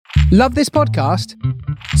Love this podcast?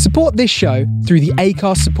 Support this show through the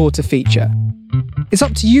Acast supporter feature. It's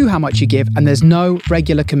up to you how much you give, and there's no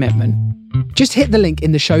regular commitment. Just hit the link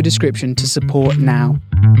in the show description to support now.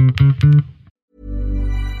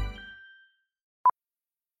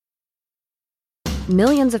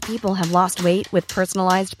 Millions of people have lost weight with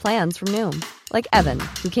personalized plans from Noom. Like Evan,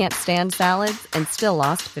 who can't stand salads and still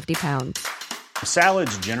lost 50 pounds.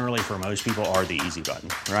 Salads generally for most people are the easy button,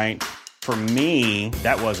 right? For me,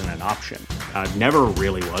 that wasn't an option. I never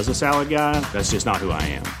really was a salad guy. That's just not who I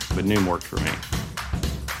am. But Noom worked for me.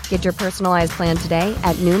 Get your personalized plan today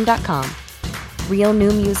at Noom.com. Real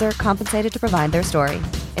Noom user compensated to provide their story.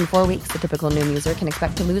 In 4 weeks, the typical Noom user can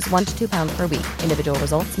expect to lose 1 to 2 pounds per week. Individual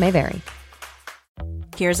results may vary.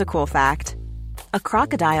 Here's a cool fact. A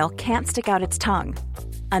crocodile can't stick out its tongue.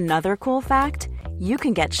 Another cool fact, you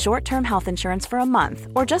can get short-term health insurance for a month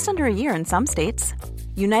or just under a year in some states.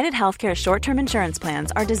 United Healthcare short-term insurance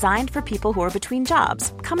plans are designed for people who are between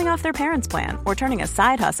jobs, coming off their parents' plan, or turning a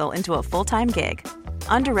side hustle into a full-time gig.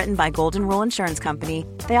 Underwritten by Golden Rule Insurance Company,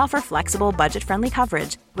 they offer flexible, budget-friendly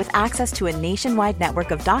coverage with access to a nationwide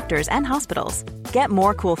network of doctors and hospitals. Get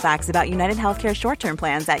more cool facts about United Healthcare short-term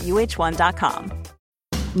plans at uh1.com.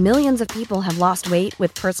 Millions of people have lost weight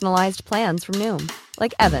with personalized plans from Noom.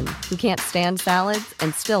 Like Evan, who can't stand salads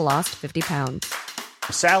and still lost 50 pounds.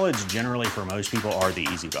 Salads generally for most people are the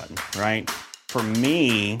easy button, right? For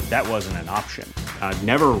me, that wasn't an option. I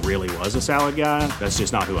never really was a salad guy. That's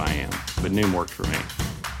just not who I am. But Noom worked for me.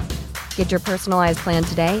 Get your personalized plan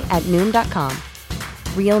today at Noom.com.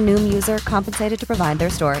 Real Noom user compensated to provide their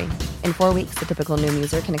story. In 4 weeks, the typical Noom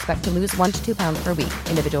user can expect to lose 1 to 2 pounds per week.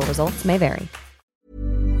 Individual results may vary.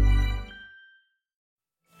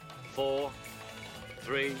 4,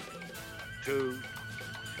 3, 2,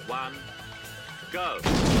 1, go.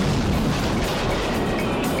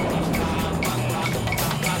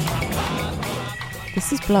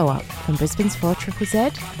 This is Blow Up from Brisbane's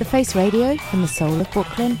 4ZZZ, The Face Radio from the soul of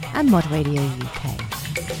Brooklyn, and Mod Radio UK.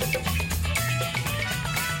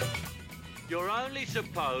 You're only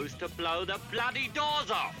supposed to blow the bloody doors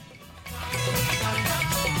off.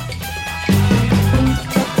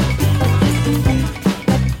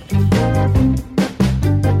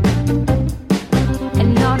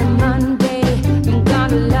 And on a Monday, I'm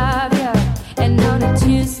gonna love you. And on a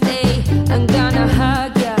Tuesday, I'm gonna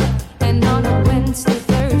hug you. And on a Wednesday,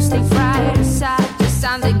 Thursday, Friday, Saturday,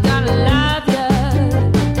 Sunday, gonna love you.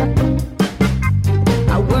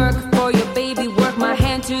 I work for you, baby, work my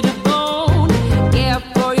hand to the bone. Care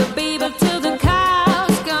for you, baby, till the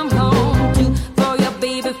cows come home. Do for you,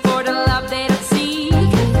 baby, for the love that I seek.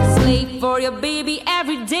 Slave for you, baby,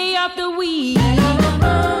 every day of the week.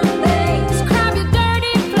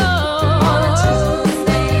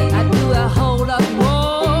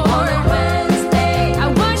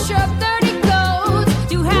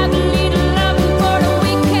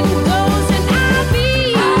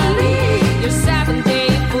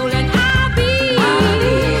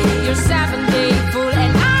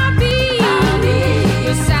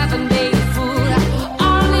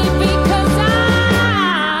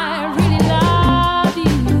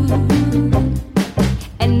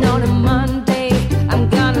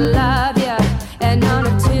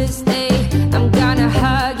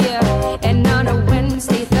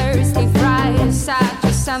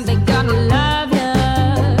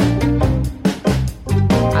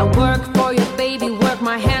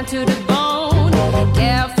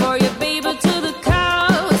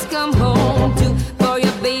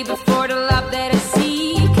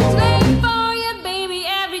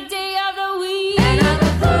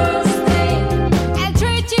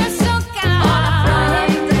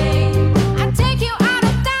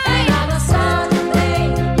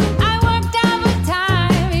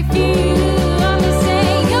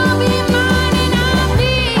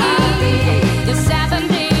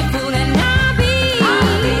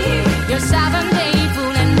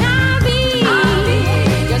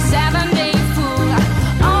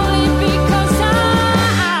 Cause I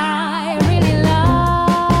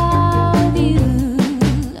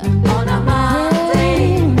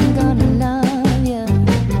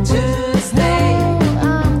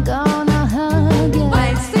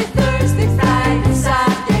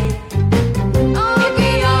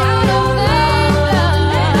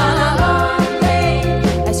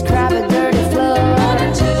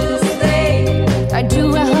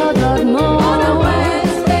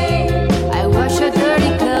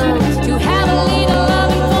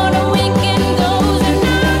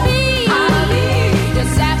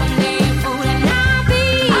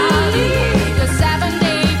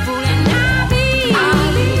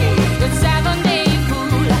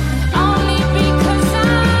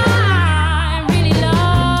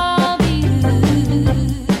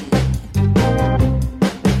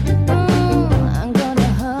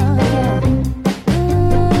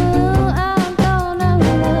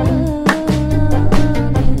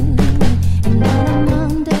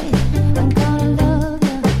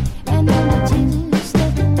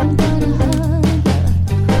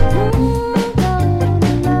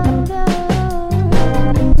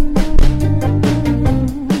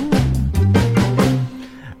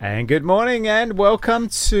And good morning and welcome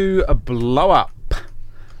to a Blow Up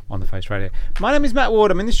on the Face Radio. My name is Matt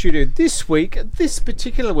Ward. I'm in the studio this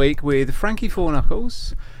particular week with Frankie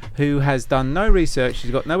Four-Knuckles, who has done no research.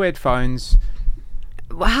 She's got no headphones.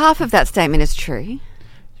 Well, half of that statement is true.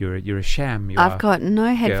 You're a sham. I've got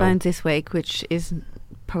no headphones this week, which is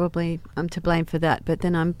probably I'm to blame for that. But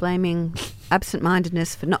then I'm blaming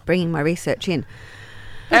absent-mindedness for not bringing my research in.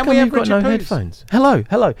 And we have got no headphones. Hello.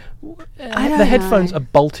 The headphones are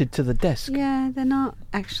bolted to the desk. Yeah, they're not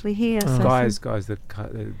actually here. So guys, the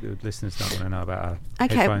listeners don't want to know about our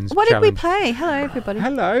headphones. What did we play? Hello, everybody.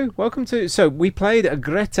 Hello, welcome to. So we played a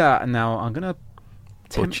Greta. Now I'm going to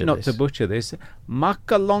attempt not to butcher this.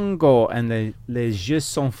 Macalongo and the Les Jeux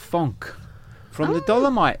Sans Funk from the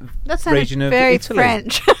Dolomite region of very Italy.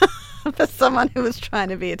 French. For someone who was trying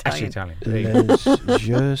to be Italian. Actually Les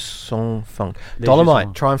Jeux Sans Funk.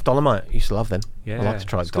 Dolomite, Triumph Dolomite. Used to love them. Yeah. I like to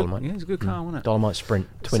try Dolomite. Yeah, it's a good car, wasn't it? Dolomite Sprint,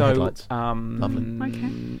 twin headlights.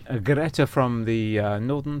 Lovely. A Greta from the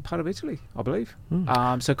northern part of Italy, I believe.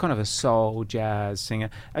 So kind of a soul jazz singer.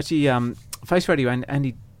 Actually, Face Radio and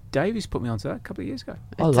Andy Davies put me onto that a couple of years ago.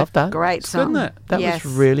 I love that. Great song. Isn't it? That was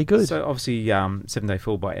really good. So obviously 7 Day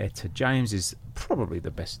Fall by Etta James is probably the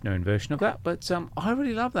best known version of that, but I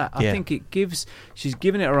really love that. I think she's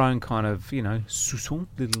given it her own kind of, sousson,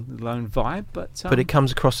 little own vibe, but it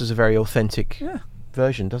comes across as a very authentic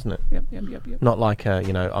version, doesn't it? Yep. Not like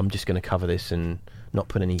I'm just going to cover this and not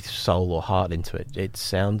put any soul or heart into it. It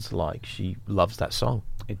sounds like she loves that song.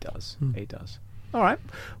 It does. It does. All right.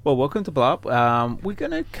 Well, welcome to Blow Up. We're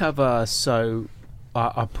going to cover. So,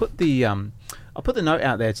 I put the note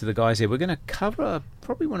out there to the guys here. We're going to cover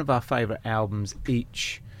probably one of our favourite albums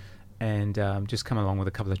each, and just come along with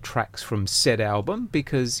a couple of tracks from said album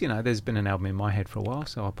because there's been an album in my head for a while,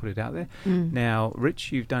 so I'll put it out there. Now,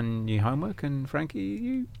 Rich, you've done your homework, and Frankie,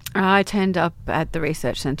 you. I turned up at the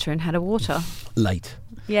research centre and had a water. Late.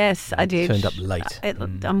 Yes, I did. Turned up late.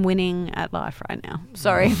 I'm winning at life right now.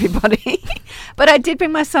 Sorry, everybody. But I did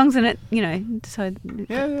bring my songs in it, so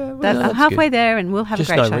I'm halfway there and we'll have just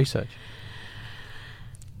a great no show. Research.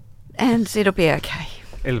 And it'll be okay.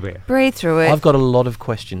 It'll be. Breathe through it. I've got a lot of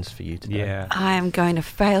questions for you today. Yeah. I am going to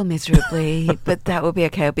fail miserably, but that will be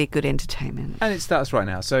okay. It'll be good entertainment. And it starts right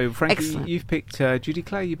now. So, Frankie, Excellent. You've picked Judy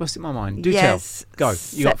Clay. You busted my mind. Do Yes. tell. Go.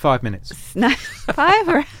 You got 5 minutes. No, 5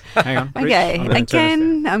 or... Hang on. Rich, Okay, I'm gonna turn this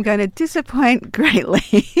again, I'm going to disappoint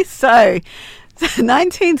greatly. So,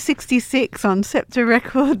 1966 on Scepter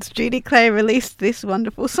Records, Judy Clay released this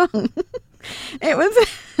wonderful song. It was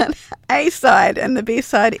an A-side, and the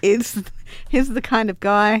B-side is Here's the Kind of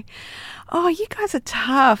Guy. Oh, you guys are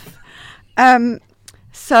tough.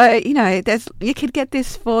 So, you could get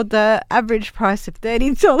this for the average price of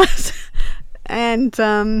 $30.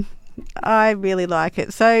 And I really like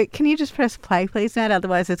it. So can you just press play, please, Matt?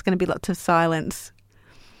 Otherwise there's going to be lots of silence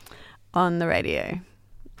on the radio.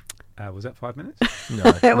 Was that 5 minutes?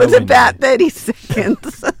 No. It was about 30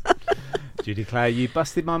 seconds. Judy Clay, you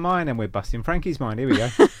busted my mind, and we're busting Frankie's mind. Here we go.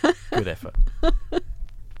 Good effort.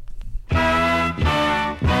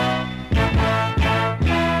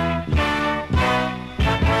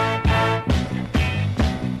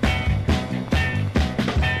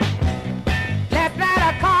 Last night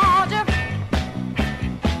I called you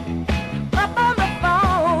up on the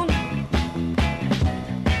phone.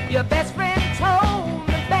 Your best friend told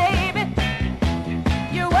me, baby,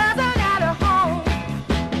 you wasn't at home.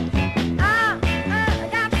 I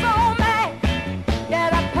got so mad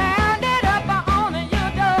that I pounded up on your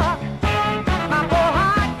door. My poor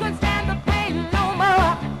heart couldn't stand the pain no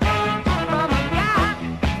more. From a guy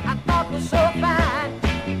I thought was so fine,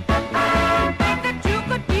 that you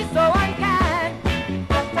could be so unkind.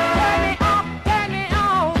 Turn me off, turn me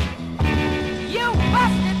on. You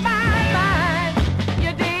busted my mind,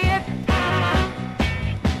 you did.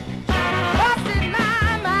 Busted my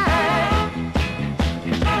mind.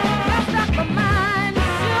 Messed up my mind,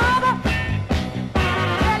 sugar.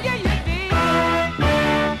 Tell you you did.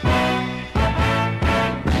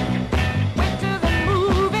 Went to the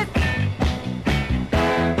movies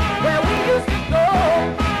where we used to go.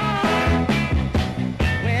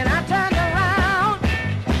 When I turned around,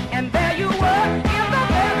 and there you were in the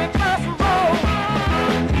very first row.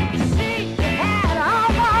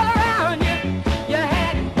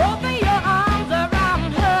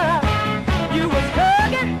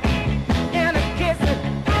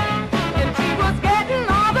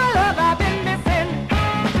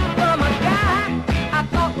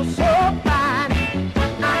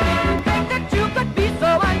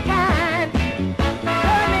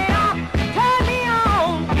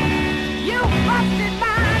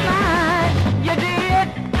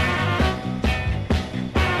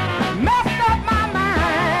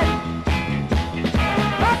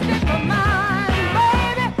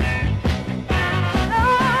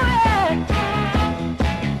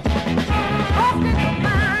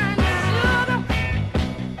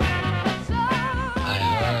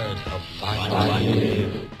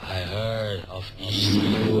 I heard of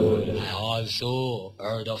Eastwood. I also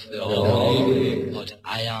heard of the Olympic, but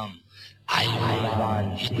I am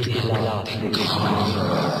Hitler the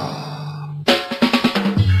Conqueror.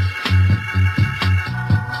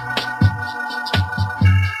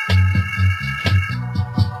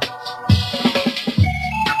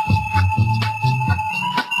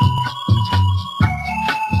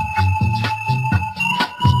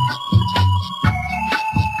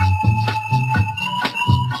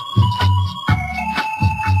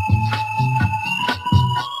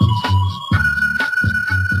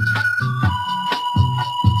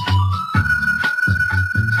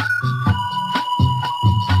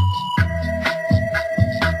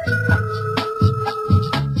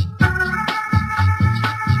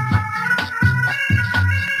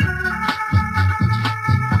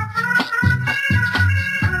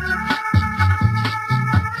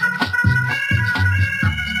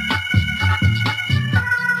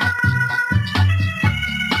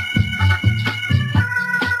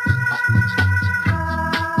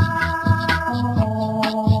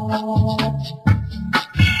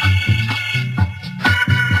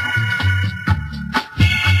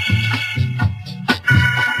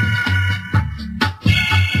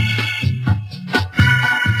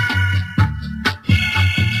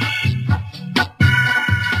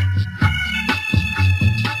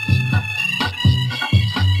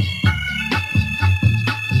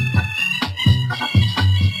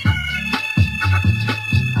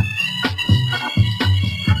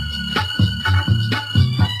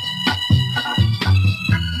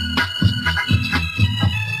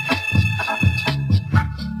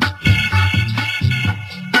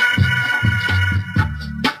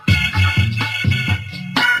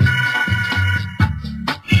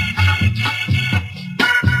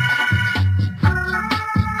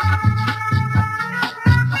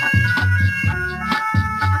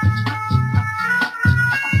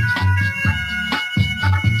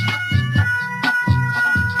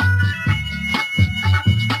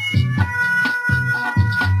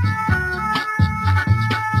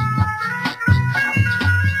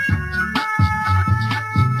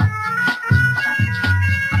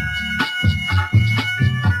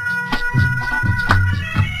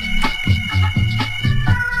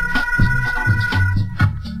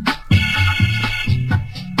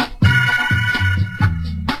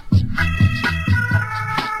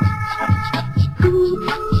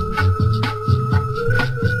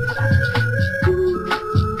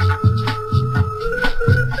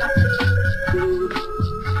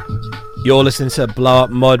 You're listening to Blow Up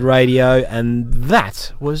Mod Radio, and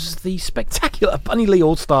that was the spectacular Bunny Lee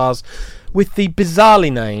All Stars with the bizarrely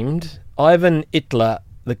named Ivan Hitler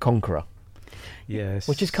the Conqueror. Yes,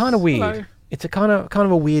 which is kind of weird. Hello. It's a kind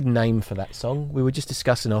of a weird name for that song. We were just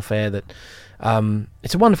discussing off air that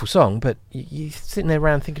it's a wonderful song, but you're sitting there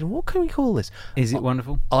around thinking, what can we call this? Is it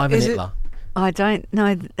wonderful? Ivan Hitler. I don't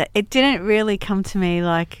know. It didn't really come to me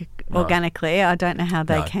like organically. I don't know how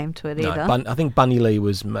they came to it either. I think Bunny Lee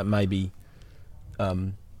was maybe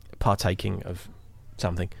partaking of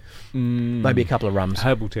something. Maybe a couple of rums.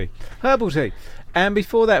 Herbal tea. And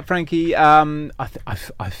before that, Frankie, I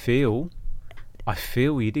feel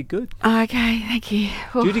you did good. Okay, thank you.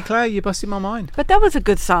 Judy Clare, you busted my mind. But that was a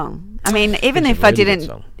good song. I mean, even if I didn't,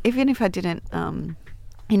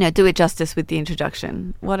 do it justice with the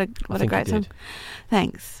introduction. What a great song.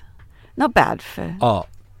 Thanks. Not bad for.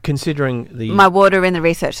 Considering my water in the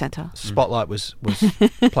research centre. Spotlight was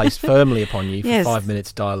placed firmly upon you for 5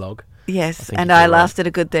 minutes dialogue. Yes, and I lasted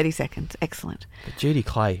a good 30 seconds. Excellent. But Judy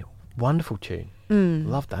Clay, wonderful tune.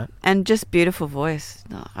 Love that. And just beautiful voice.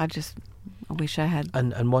 I wish I had.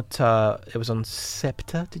 And what it was on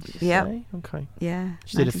Scepter, did you say? Okay. Yeah.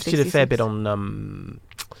 She did a fair bit on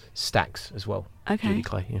Stax as well. Okay. Judy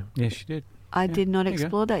Clay, yeah. Yeah, she did. I did not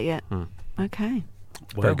explore that yet. Okay.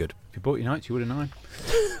 Well, very good. If you bought your notes, you would have known.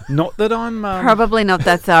 Not that I'm... Probably not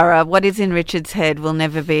that thorough. What is in Richard's head will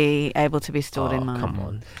never be able to be stored in mine. Come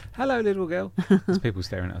on. Hello, little girl. There's people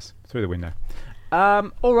staring at us through the window.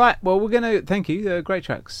 All right. Well, we're going to... Thank you. Great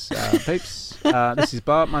tracks, peeps. This is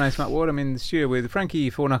Bart. My name's Matt Ward. I'm in the studio with Frankie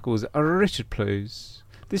Four Knuckles, Richard Plews.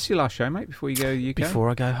 This is your last show, mate, before you go to the UK? Before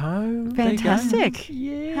I go home. Fantastic.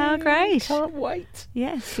 Yeah. How great. Can't wait.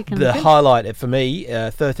 Yes. The highlight for me,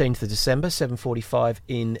 13th of December, 7:45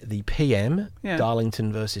 in the PM,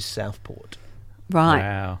 Darlington versus Southport. Right.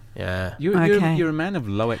 Wow. Yeah. You're a man of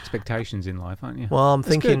low expectations in life, aren't you? Well, I'm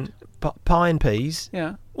thinking pie and peas.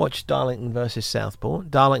 Yeah. Watch Darlington versus Southport.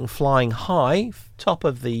 Darlington flying high, top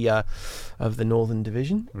of the Northern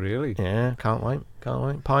Division. Really? Yeah, can't wait.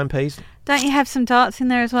 Pie and peas. Don't you have some darts in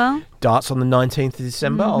there as well? Darts on the 19th of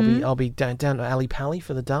December. Mhm. I'll be down to Ali Pally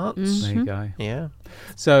for the darts. There you go. Yeah.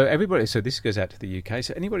 So everybody, so this goes out to the UK.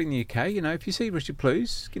 So anybody in the UK, if you see Richard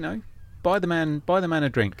Plews, buy the man a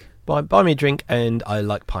drink. Buy me a drink, and I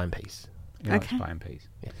like pie and peas. You like pie and peas.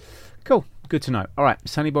 Yeah. Cool. Good to know. All right,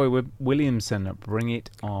 Sonny Boy Williamson, bring it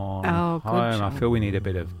on Oh, good home. I job. feel we need a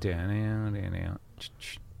bit of down out.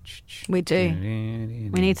 We do.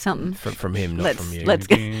 We need something. From him, not from you. Let's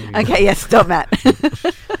go. Okay, yes, stop, Matt.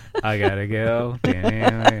 I gotta go.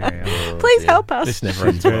 Down. Please help us. This never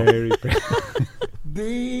ends well.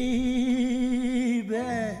 Baby,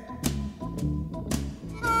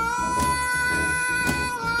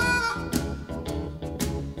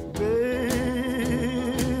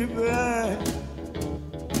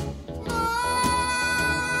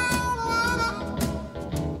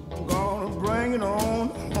 I'm gonna bring it on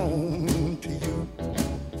home to you.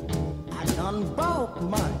 I done bought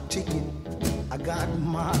my ticket, I got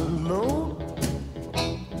my load.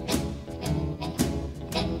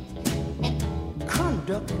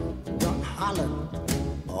 Conductor done hollered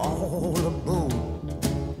all aboard.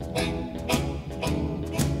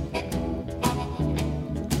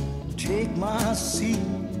 Take my seat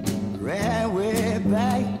right way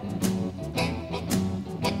back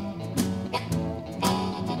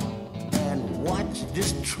and watch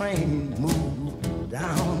this train move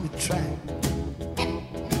down the track.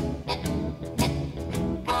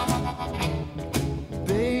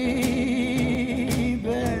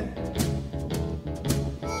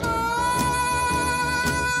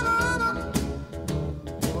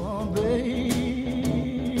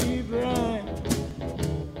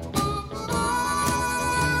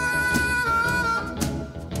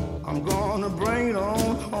 I'm gonna bring it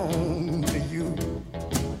on home to you.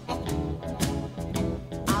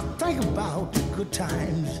 I think about the good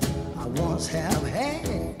times I once have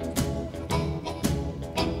had.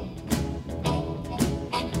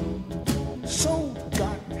 Soul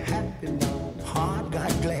got happy, heart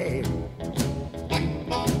got glad.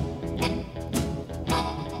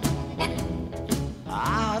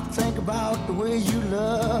 I think about the way you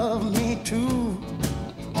love me too.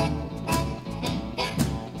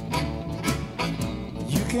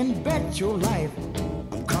 You can bet your life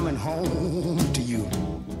I'm coming home to you.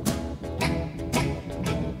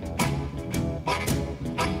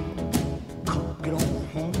 Come, get on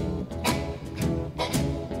home.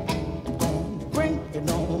 Gonna bring it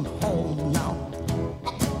on home now.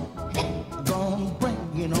 Gonna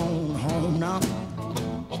bring it on home now.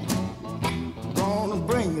 Gonna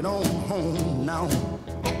bring it on home now.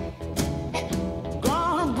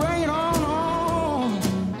 Gonna bring it on home.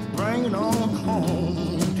 Bring it on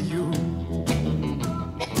home to you.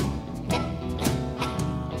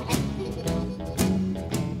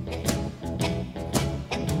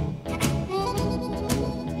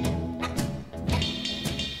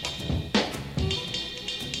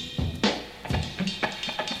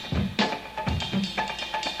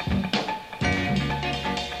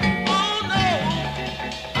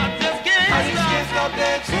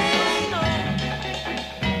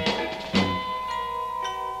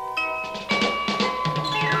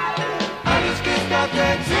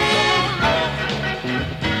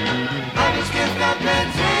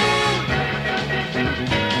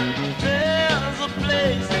 There's a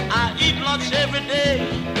place I eat lunch every day.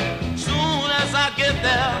 Soon as I get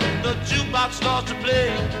there, the jukebox starts to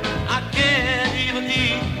play. I can't even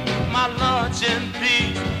eat my lunch in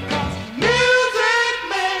peace. 'Cause music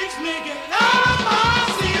makes me get out of my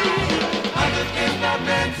seat. I just can't stop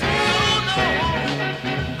dancing.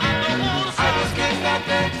 I just can't stop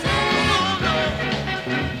dancing.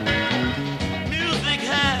 Music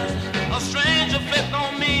has a strange effect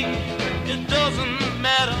on me. It doesn't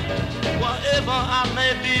matter wherever I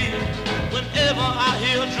may be. Whenever I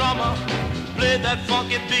hear a drummer play that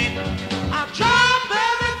funky beat, I drop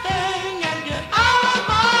everything and get out of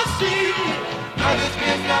my seat. I just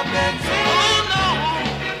can't stop dancing. Oh no,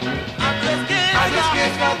 I just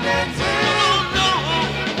can't stop dancing. Oh no.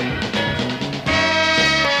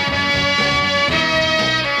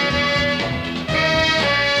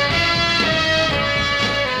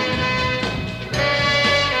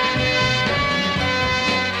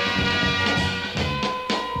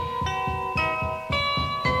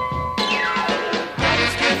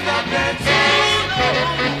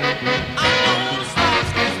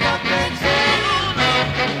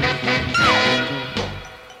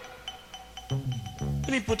 Let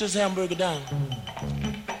me put this hamburger down.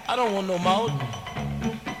 I don't want no more.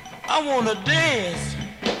 I wanna dance.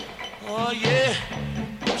 Oh yeah,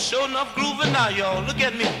 I'm sure enough grooving now, y'all. Look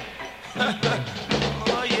at me.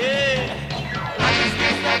 Oh yeah. I just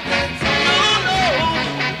can't stop dancing. No, no,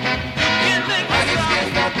 you can't make me stop. I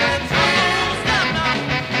just can't stop dancing. I won't stop now.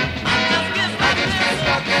 I just can't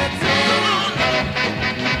stop dancing. No, no,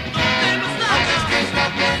 don't make me stop. I just can't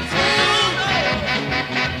stop dancing.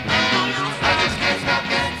 No, no, I just can't stop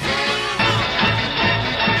dancing.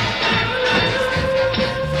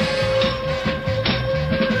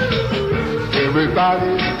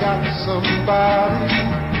 Everybody's got somebody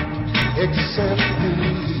except me.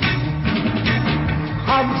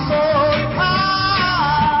 I'm so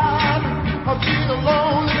tired of being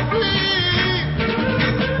alone and free.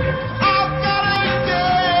 I've gotta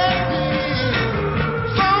get me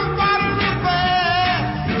somebody to bear.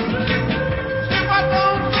 If I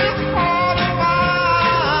don't get caught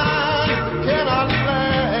alive, can I last?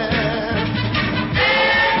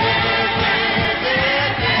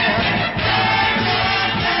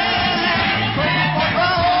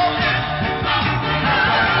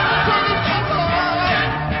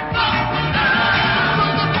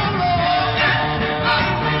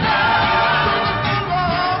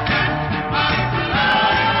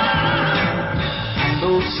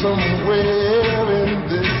 Somewhere in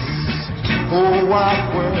this whole wide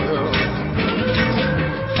world,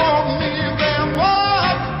 for me there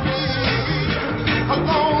must be a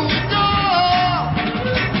lonely girl.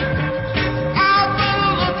 I've been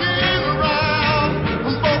looking around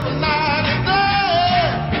both night and day.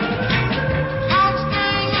 I'm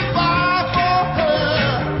standing by for her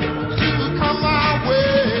to come my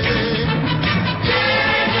way.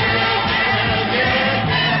 Yeah, yeah, yeah, yeah,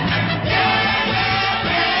 yeah,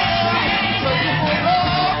 yeah. Looking for love.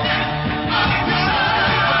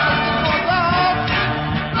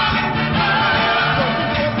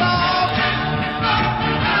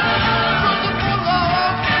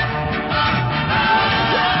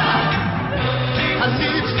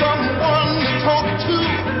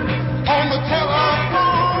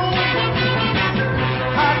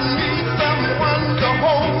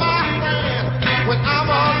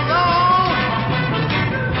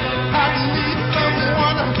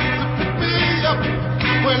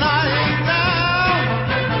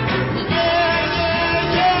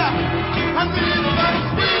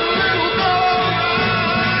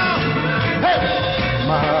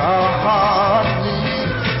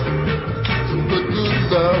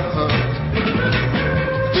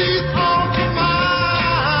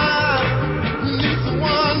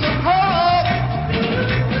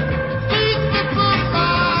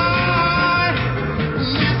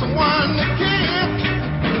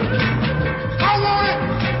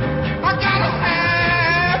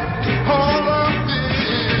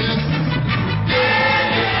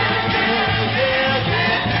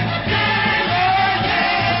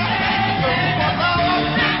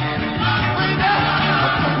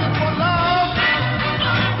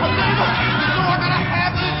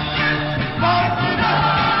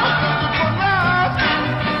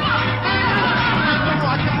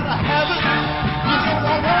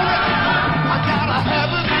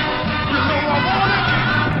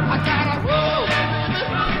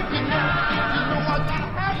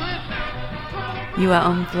 You are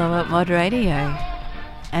on Blow Up Mod Radio,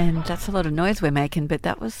 and that's a lot of noise we're making, but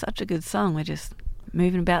that was such a good song. We're just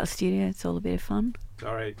moving about the studio. It's all a bit of fun.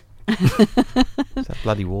 Sorry. It's that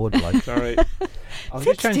bloody ward bloke. Sorry. I was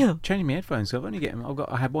Sit just still. changing my headphones, so I've only getting.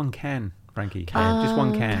 I had one can, Frankie. Just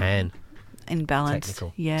one can. In balance.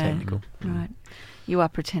 Technical. Yeah. Technical. Right. You are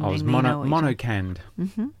pretending. I was we know what you're mono-canned.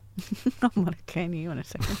 Mm-hmm. Mono-can you in a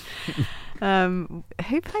second.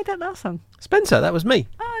 Who played that last song? Spencer, that was me.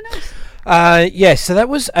 Oh, nice. Yes, so that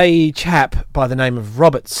was a chap by the name of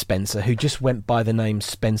Robert Spencer who just went by the name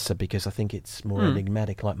Spencer because I think it's more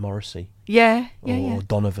enigmatic, like Morrissey. Yeah, or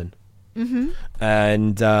Donovan. Mm-hmm.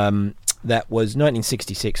 And that was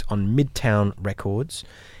 1966 on Midtown Records.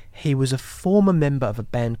 He was a former member of a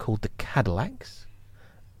band called the Cadillacs,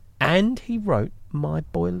 and he wrote My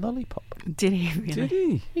Boy Lollipop. Did he really? Did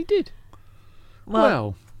he? He did.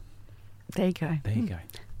 Well, there you go. There you go.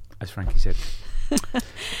 As Frankie said.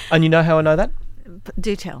 And you know how I know that?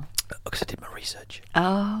 Do tell. Because I did my research.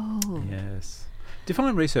 Oh. Yes.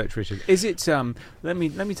 Define research, Richard. Is it? Let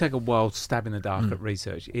me take a wild stab in the dark at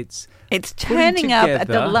research. It's turning up at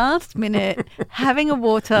the last minute, having a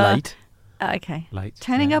water. Late. Okay. Late.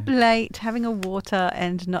 Turning up late, having a water,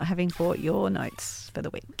 and not having bought your notes for the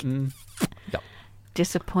week. Yep.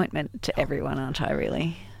 Disappointment to everyone, aren't I?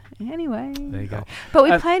 Really. Anyway. There you go. But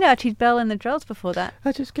we played Archie Bell and the Drells before that.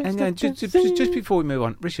 I just can't And stop just before we move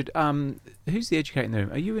on, Richard, who's the educator in the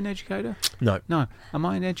room? Are you an educator? No. No. Am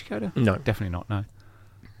I an educator? No. Definitely not, no.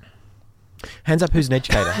 Hands up, who's an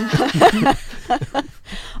educator? I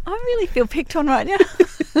really feel picked on right now.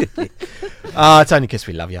 It's only because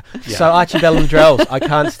we love you. Yeah. So Archie Bell and Drells,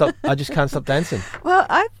 I just can't stop dancing. Well,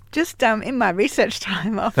 I've just in my research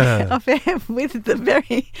time off air with the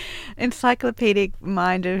very encyclopedic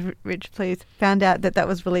mind of Rich Please, found out that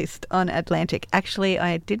was released on Atlantic. Actually,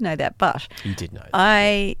 I did know that, but You did know that.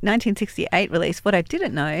 1968 release. What I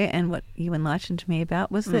didn't know, and what you enlightened me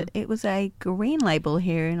about, was that it was a green label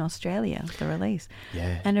here in Australia, the release,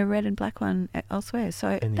 and a red and black one elsewhere.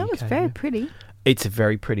 So In the that was UK, very yeah. pretty. It's a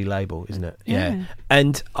very pretty label, isn't it? Yeah.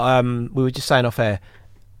 And we were just saying off air,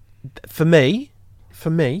 for me,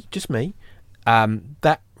 just me,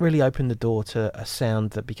 that really opened the door to a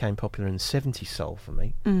sound that became popular in 70s soul for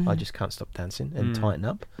me. I Just Can't Stop Dancing and Tighten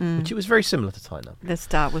Up, which it was very similar to Tighten Up. The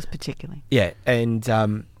start was particularly. Yeah, and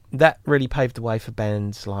that really paved the way for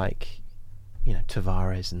bands like,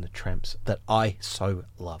 Tavares and the Tramps that I so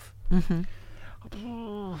love. Mm-hmm.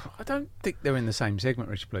 I don't think they're in the same segment,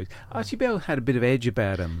 Richard Please. Archie Bell had a bit of edge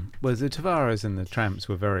about him, whereas the Tavares and the Tramps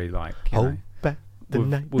were very like, back the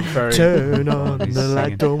night, were very turn on he's the light,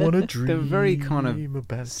 singing. don't want to dream. They were very kind of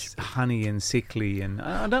about you. honey and sickly, and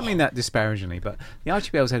I don't mean that disparagingly, but the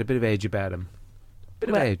Archie Bells had a bit of edge about them. Bit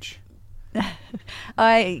of edge.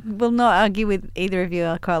 I will not argue with either of you.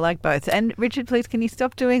 I quite like both. And Richard, please, can you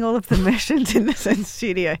stop doing all of the motions in the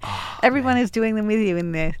studio? Everyone is doing them with you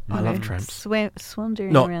in there. I love Tramps.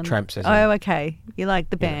 Swandering Not around. Tramps, as in- Oh, okay. You like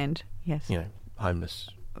the band. Yes. Homeless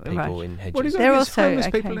people Right. in hedges. What do you They're got also homeless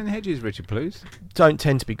okay. people in hedges, Richard Please? Don't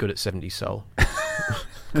tend to be good at 70s soul.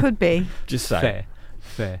 Could be. Just say.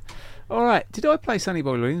 Fair. All right. Did I play Sonny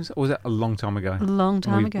Boy Williams, or was that a long time ago? A long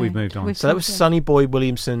time ago. We've moved on. So that was Sonny Boy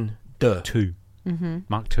Williamson, Two. Mm-hmm.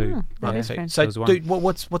 Mark II. that is So, French. so That was one. dude,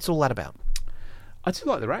 what's all that about? I do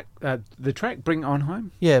like the track Bring It On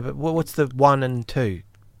Home. Yeah, but what's the 1 and 2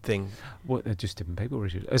 thing? Well, they're just different people,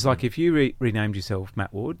 Richard. It's like if you renamed yourself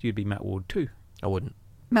Matt Ward, you'd be Matt Ward 2. I wouldn't.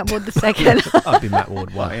 Matt Ward the second. I'd be Matt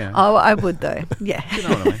Ward 1. Yeah. Oh, I would though. Yeah. You know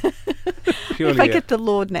what I mean? Purely, if I get the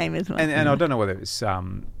Lord name as well. and I don't know whether it's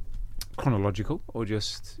chronological or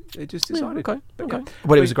just it just decided. Okay. But Okay. yeah.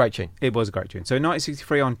 But it was a great tune. It was a great tune. So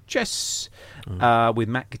 1963 on Chess with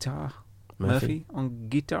Matt Guitar Murphy on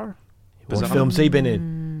guitar. What Bizarre. film's he been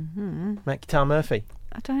in? Matt Guitar Murphy.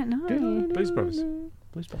 I don't know. Blues Brothers.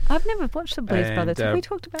 Blues Brothers. I've never watched the Blues And, Brothers. Have we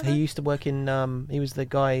talked about He that? used to work in. He was the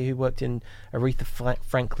guy who worked in Aretha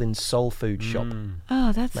Franklin's soul food shop.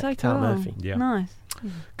 Oh, that's Matt so Guitar cool. Murphy. Yeah. Nice.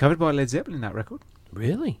 Covered by Led Zeppelin, that record.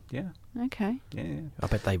 Really? Yeah. Okay. Yeah. I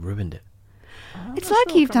bet they ruined it. It's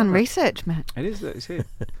like you've done research, Matt. It is. It's here.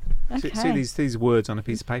 Okay. See these words on a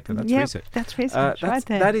piece of paper. That's Yep, research. that's research right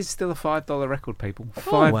there. That is still a $5 record, people.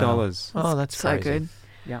 wow. $5. Oh, that's so crazy. good.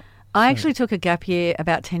 Yeah. I actually took a gap year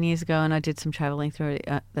about 10 years ago and I did some travelling through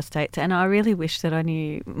the States, and I really wish that I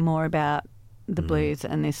knew more about the blues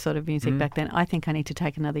and this sort of music back then. I think I need to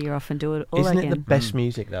take another year off and do it all Isn't again. it the best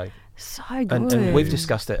music though? So good. And we've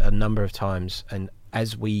discussed it a number of times. And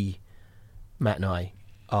as Matt and I,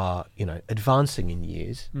 are advancing in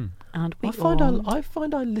years, Aren't we I find all?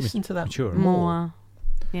 I listen to that mature. More.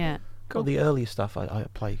 Yeah. Well, the earlier stuff I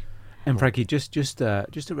play. And Frankie, just a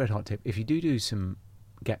red hot tip: if you do some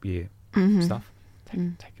gap year stuff, take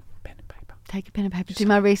a pen and paper. Take a pen and paper. Do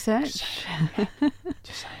my research.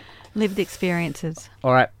 Just saying. Lived experiences.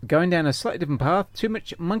 All right, going down a slightly different path. Too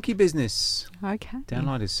much monkey business. Okay.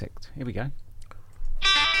 Downlighters sect. Here we go.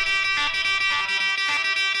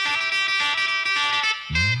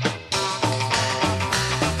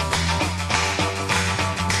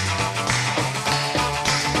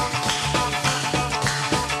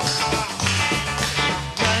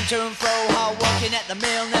 Turn to and fro, hard working at the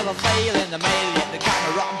mill, never failing the mail, yet the kind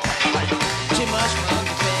of rotten pipe. Too much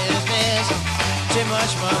monkey business, too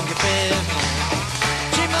much monkey business,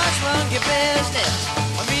 too much monkey business.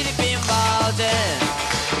 I'm really being involved in.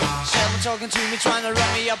 Someone talking to me, trying to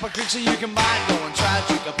run me up a creek so you can buy it. Go and try to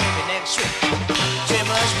trick a pig next week. Too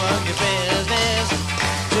much monkey business,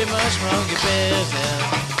 too much monkey business,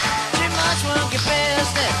 too much monkey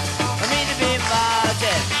business. I'm really being involved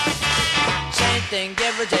in. Same thing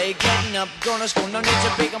every day, getting up, going to school, no need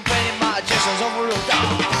to be complaining, my adjustments overruled.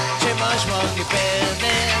 Too much monkey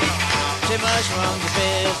business, too much monkey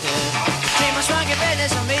business, too much monkey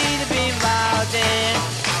business for me to be involved in.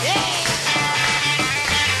 Yeah!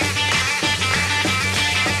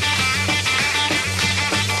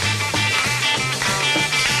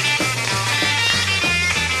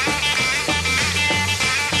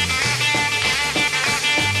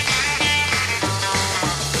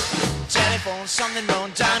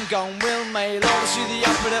 the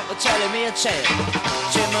operator was telling me a tale.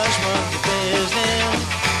 Too much monkey business,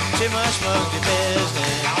 too much monkey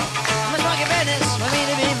business. Too much monkey business for me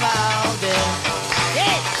to be involved in.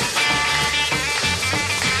 Yeah!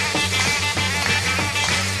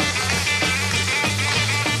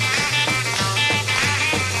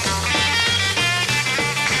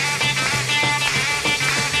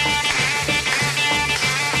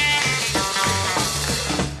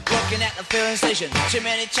 At the filling station, too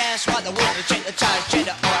many chances what the woman to check the tires, check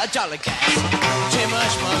the oil, $1 gas. Too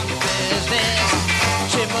much monkey business,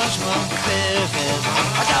 too much monkey business.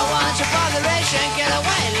 I don't want your botheration, get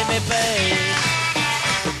away, let me be.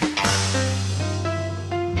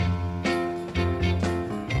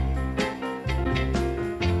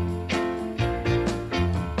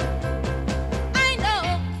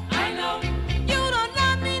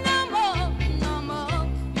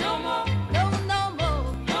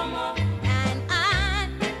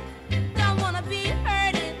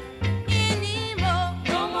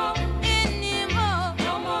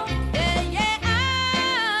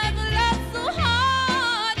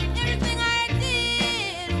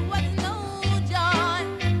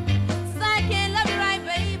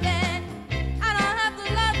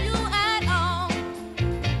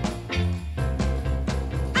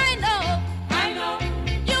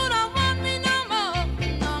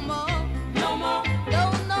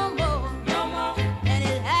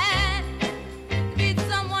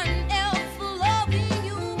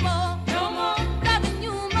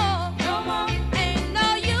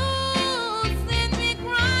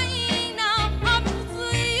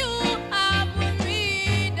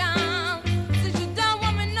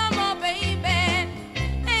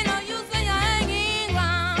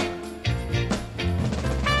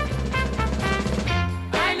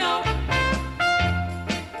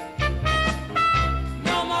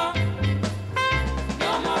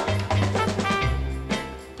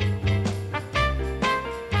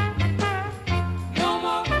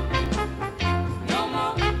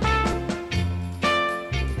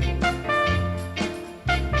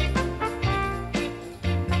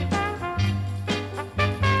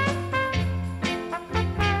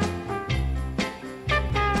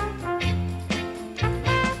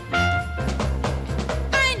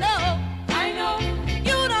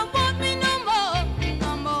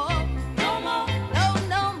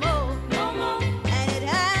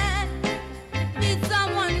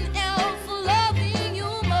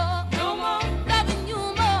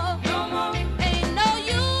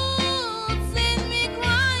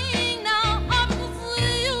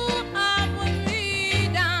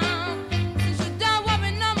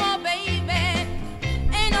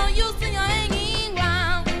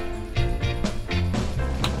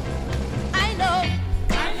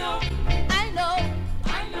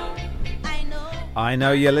 I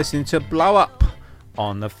know you're listening to Blow Up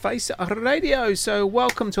on the Face Radio. So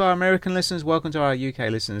welcome to our American listeners, welcome to our UK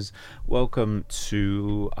listeners, welcome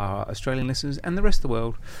to our Australian listeners and the rest of the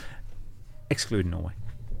world, excluding Norway.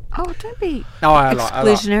 Oh, don't be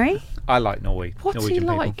exclusionary. I like Norway. What's Norwegian he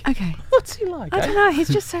like? people. Okay. What's he like? I don't know. He's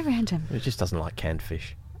just so random. He just doesn't like canned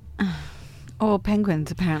fish. Or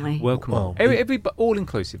penguins, apparently. Welcome all. All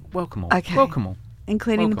inclusive. Welcome all. Okay. Welcome all.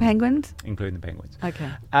 Including the penguins? Including the penguins. Okay.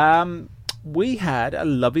 We had a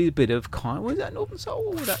lovely bit of was that Northern Soul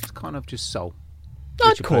or that's kind of just soul?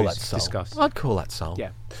 I'd call that soul. Discuss. I'd call that soul. Yeah.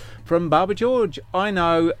 From Barbara George, I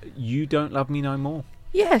Know You Don't Love Me No More.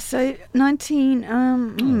 Yeah, so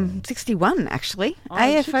 1961 actually,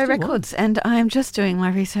 AFO 61. Records, and I am just doing my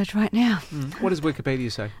research right now. What does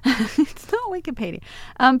Wikipedia say? It's not Wikipedia,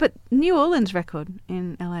 but New Orleans record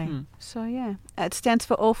in LA. So yeah, it stands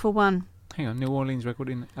for All for One. Hang on, New Orleans record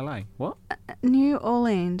in LA. What? New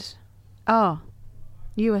Orleans. Oh,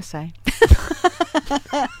 USA.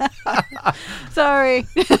 Sorry.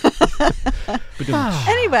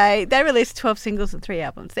 Anyway, they released 12 singles and 3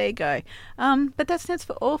 albums. There you go. But that stands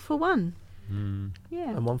for All for One.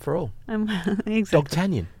 Yeah. And one for all. Exactly.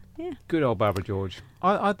 Dogtanian. Yeah. Good old Barbara George.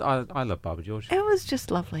 I love Barbara George. It was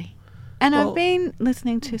just lovely. And I've been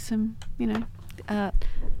listening to some,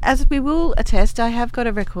 as we will attest, I have got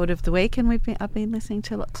a record of the week, and I've been listening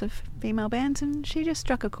to lots of female bands, and she just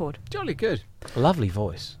struck a chord. Jolly good. Lovely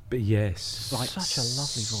voice. But yes, like such a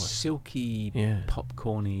lovely voice. Silky,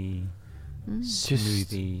 popcorny,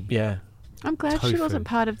 smoothie. Yeah. I'm glad Tofu. she wasn't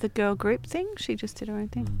part of the girl group thing. She just did her own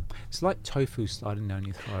thing. It's like tofu sliding down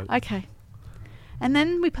your throat. Okay. And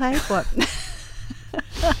then we played what?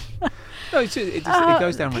 No, it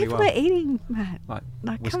goes down really well. People are eating, Matt.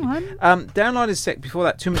 Like come on. Downloaded sec before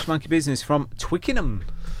that. Too Much Monkey Business from Twickenham.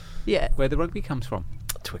 Yeah. Where the rugby comes from.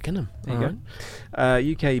 Twickenham. There you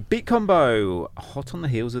go. UK Beat Combo, hot on the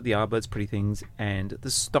heels of the Yardbirds, Pretty Things, and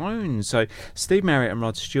the Stones. So Steve Marriott and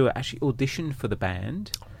Rod Stewart actually auditioned for the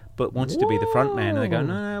band, but wanted to be the front man, and they go,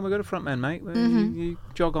 no, we've got a front man, mate. You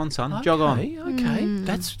jog on, son. Jog on. Okay.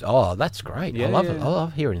 That's great. Yeah, I love it. I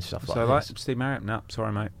love hearing stuff like so this. like Steve Marriott, no,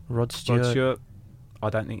 sorry, mate. Rod Stewart. I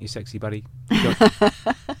don't think you're sexy, buddy.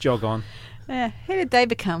 Jog on. Yeah, who did they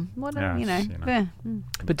become? What Yeah, you know? you know. Yeah.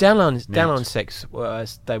 But Download Sex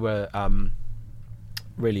they were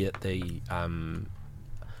really at the.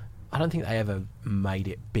 I don't think they ever made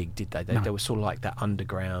it big, did they? They were sort of like that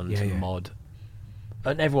underground mod,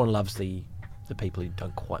 and everyone loves the people who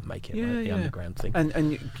don't quite make it, the underground thing.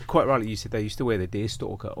 And quite rightly, you said they used to wear the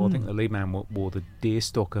Deerstalker, or I think the lead man wore the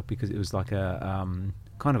Deerstalker because it was like a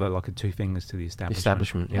kind of like a two fingers to the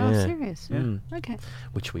establishment. Oh, serious? Yeah. Okay.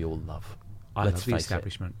 Which we all love. I Let's love the face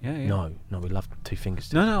establishment. it. Yeah. No, we love two fingers.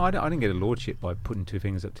 To No, I didn't get a lordship by putting two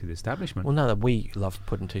fingers up to the establishment. Well, no, that we love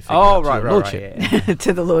putting two fingers Oh, up right, to the right, lordship. right. Yeah.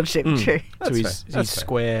 To the lordship, true. To his fair.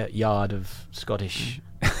 square yard of Scottish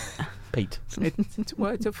peat.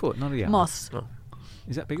 It's a foot, not a yard. Moss. Oh.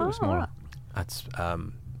 Is that bigger or Oh, smaller? right. That's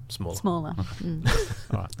smaller. Smaller.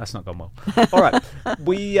 All right, that's not gone well. All right,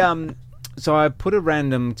 so I put a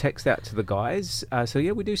random text out to the guys. So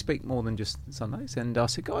yeah, we do speak more than just Sundays. And I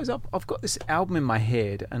said, guys, I've got this album in my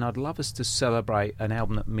head, and I'd love us to celebrate an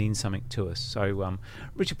album that means something to us. So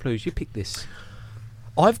Richard Plews, you pick this.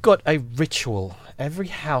 I've got a ritual. Every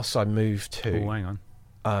house I move to, Oh, hang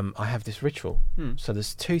on. I have this ritual. So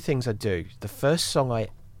there's two things I do. The first song I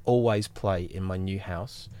always play in my new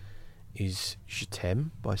house is Je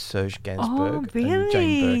T'aime by Serge Gainsbourg and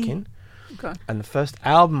Jane Birkin. Okay. And the first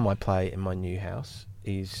album I play in my new house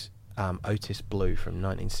is Otis Blue from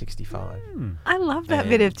 1965. I love that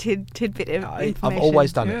bit of tidbit of information. I've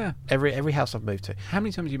always done it. Every house I've moved to. How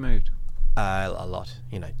many times have you moved? A lot.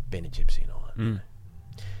 You know, being a gypsy and all that. You know.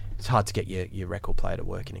 It's hard to get your record player to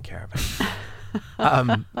work in a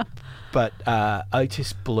caravan. But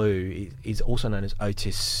Otis Blue is also known as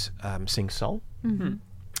Otis Sings Soul. Mm-hmm.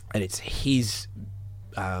 And it's his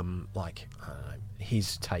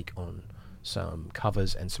his take on some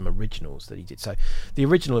covers and some originals that he did. So the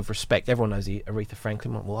original of Respect, everyone knows the Aretha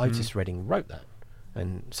Franklin one. Well, Otis Redding wrote that,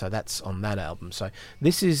 and so that's on that album. So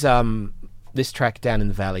this is this track, Down in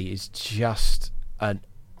the Valley, is just a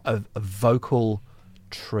vocal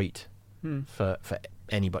treat for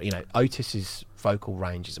anybody. You know, Otis's vocal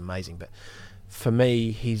range is amazing, but for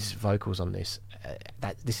me, his vocals on this,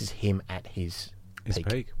 this is him at his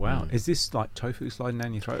peak. Wow. Is this like tofu sliding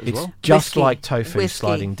down your throat as It's well? just like tofu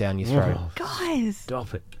sliding down your throat. Oh, Guys.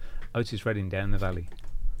 Stop it. Otis Redding, Down in the Valley.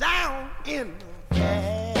 Down in the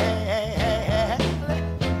valley,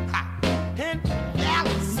 in the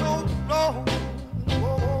valley so low,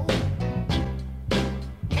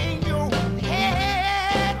 in your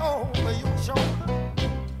head over your shoulder,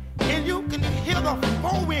 and you can hear the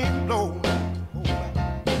wind blow.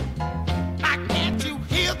 Now can't you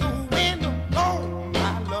hear the wind blow,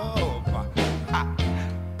 my love?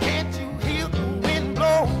 Can't you hear the wind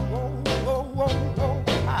blow?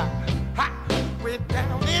 We're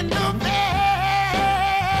down in the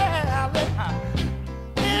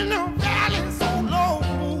valley so low.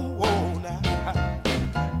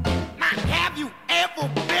 Now have you ever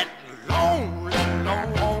been lonely? Now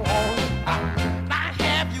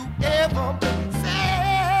have you ever been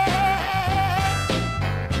sad?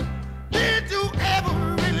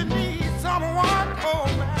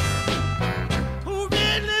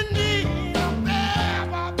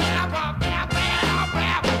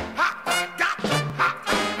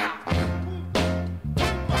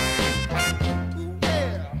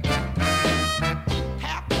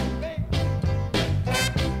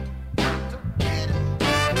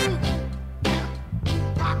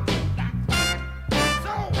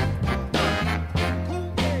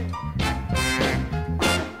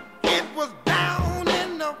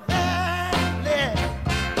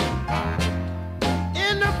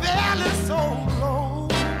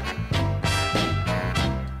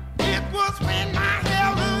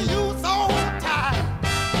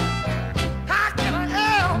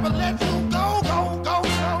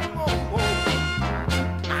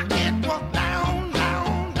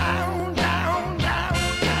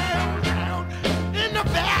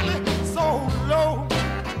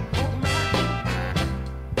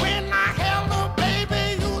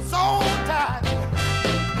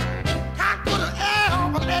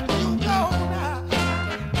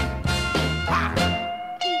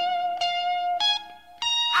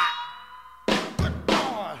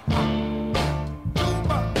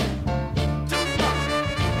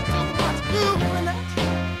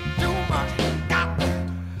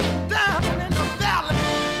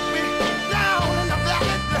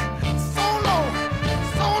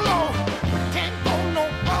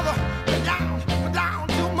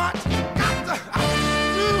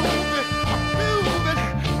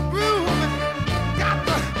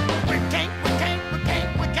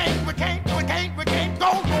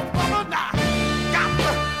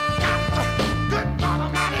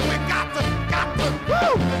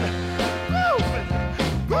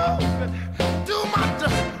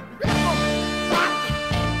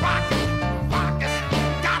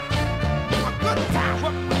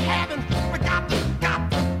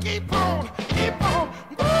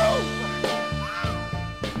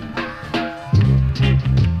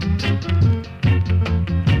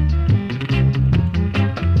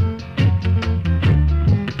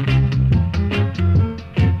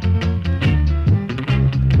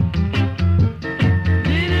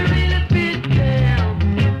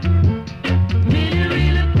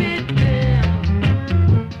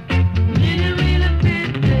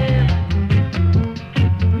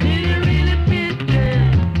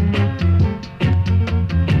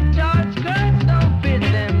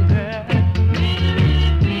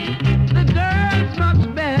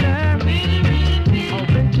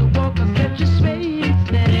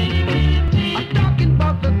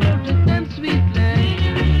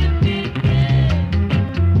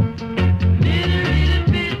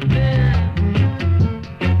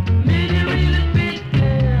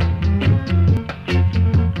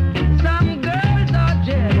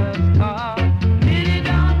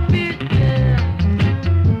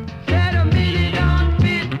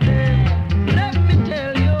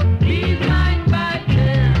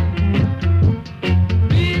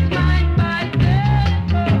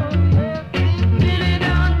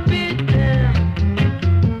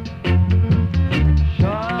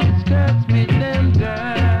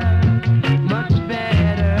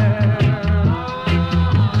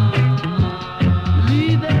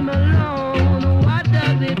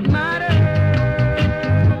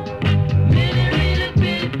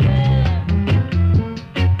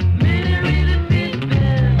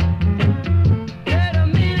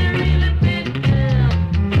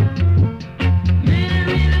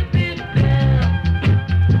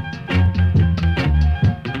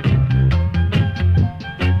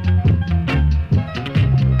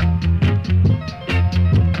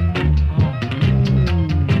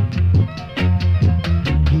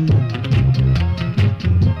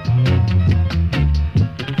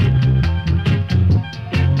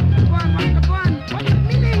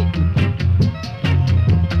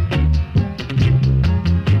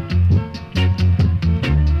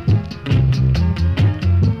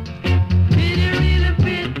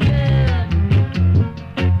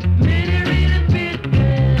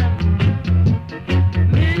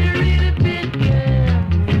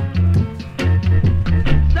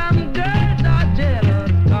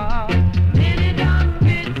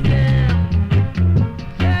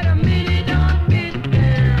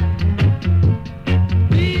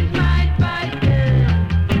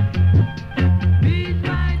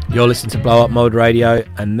 You're listening to Blow Up Mode Radio,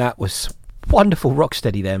 and that was wonderful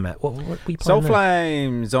rocksteady there, Matt. What were you playing Soul there?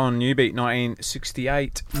 Flames on New Beat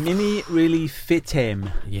 1968. Mini really fit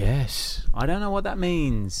him. Yes. I don't know what that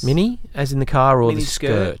means. Mini, as in the car or Mini the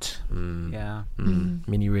skirt? Yeah.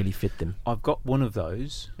 Mini really fit them. I've got one of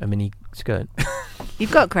those. A mini skirt.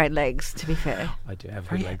 You've got great legs, to be fair. I do have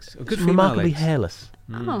Very- good legs. Good It's female remarkably legs. hairless.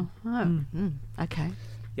 Okay.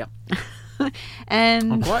 Yep.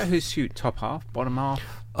 And I'm quite a hirsute top half, bottom half.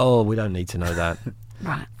 Oh, we don't need to know that.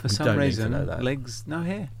 right. For We some don't need to reason, know that. legs, no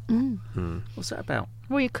hair. Mm. What's that about?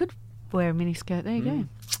 Well, you could wear a mini skirt. There you go.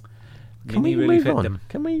 Can Mini we really move fit on? them.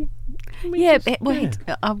 Can we? Yeah, just- well, yeah.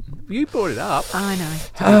 You brought it up. I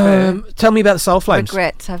know. Tell me about the Soul Flames.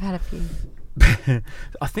 Regrets. I've had a few.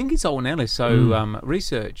 I think it's Alton Ellis, so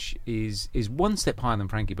research is one step higher than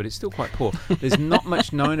Frankie, but it's still quite poor. There's not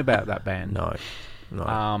much known about that band. No.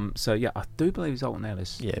 So yeah, I do believe it's Alton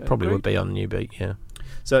Ellis. Yeah, it probably would be on New Beat, yeah.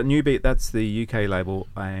 So New Beat, that's the UK label,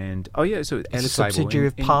 and so it's It's a Ellis label subsidiary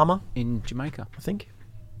of Palmer, in Jamaica, I think.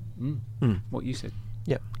 What you said.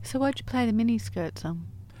 Yeah. So why'd you play the mini skirt song?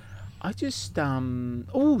 I just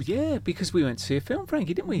because we went to see a film,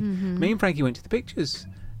 Frankie, didn't we? Me and Frankie went to the pictures,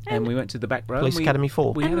 and we went to the back row. Police and Academy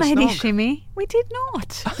 4. We had And a Lady snog. Shimmy. We did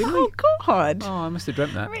not. Didn't Oh, God. Oh, I must have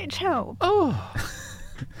dreamt that. Rich help. Oh.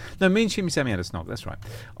 No, me and Shimmy Sammy had a snog. That's right.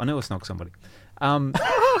 I know I snogged somebody. Yeah,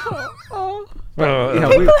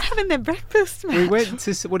 People are having their breakfast, we Matt. went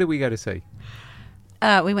to. What did we go to see?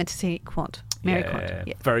 We went to see Quant. Mary Quant.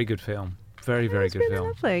 Yeah. Very good film. Very good Really film.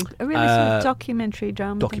 lovely. A really sort of documentary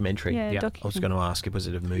drama. Documentary. Yeah, Yeah. I was going to ask, was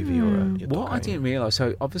it a movie or a What I doco? didn't realise,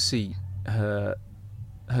 so obviously her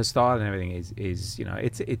style and everything is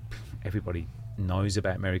it everybody knows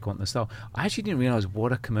about Mary Quant and the style. I actually didn't realise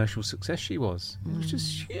what a commercial success she was. It was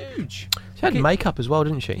just huge. She had makeup as well,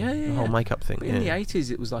 didn't she? Yeah, yeah, The whole yeah. makeup thing. But yeah. in the 80s,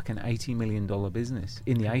 it was like an $80 million business.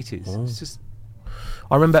 In the 80s, it's just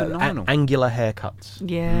I remember phenomenal. angular haircuts.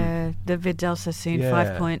 Yeah, the Vidal Sassoon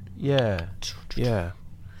 5 point. Yeah, yeah.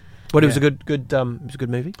 But it was a good it was a good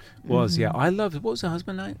movie. Was yeah. I loved. What was her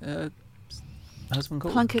husband name? Husband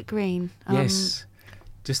called Plunkett Green. Yes,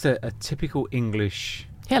 just a typical English.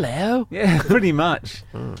 Hello. Yeah, pretty much.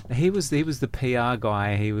 He was the PR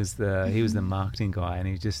guy. He was the marketing guy, and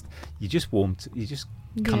you just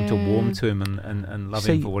come to warm to him and love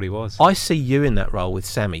him See, for what he was. I see you in that role with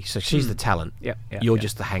Sammy. So she's the talent. Yep, You're yep.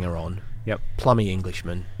 just the hanger-on. Yep. Plummy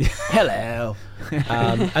Englishman. Hello.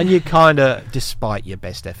 And you kind of, despite your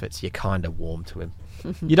best efforts, you kind of warm to him.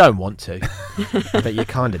 You don't want to, but you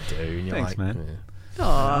kind of do. And you're Thanks, like, man.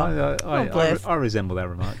 Bless. I resemble that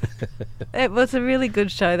remark. It was a really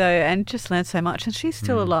good show, though, and just learned so much. And she's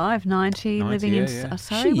still alive, 90, living in yeah.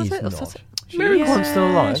 Surrey, was She it? is Or not. Sussex? Mary Yeah, Quant's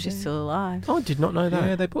still alive. She's still alive. I did not know that.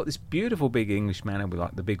 Yeah, they bought this beautiful big English manor with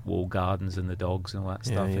like the big wall gardens and the dogs and all that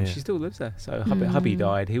stuff, yeah. and she still lives there. So hubby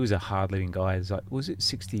died. He was a hard-living guy. He was like, was it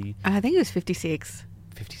 60, I think it was 56.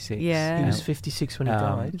 56? Yeah. He was 56 when he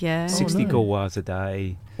died. Yeah. 60 no. gauloises a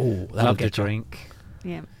day. Oh, that'll Loved to get you. drink.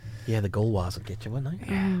 Yeah. Yeah, the Gauloises will get you, won't they?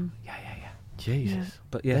 Yeah. Jesus.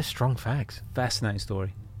 But yeah, They're strong facts. fascinating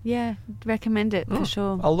story. Yeah, recommend it for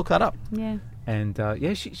sure. I'll look that up. Yeah. And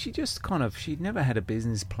she just kind of, she never had a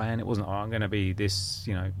business plan. It wasn't, I'm going to be this,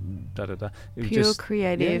 da da da. It was Pure just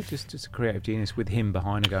creative. Yeah, just a creative genius with him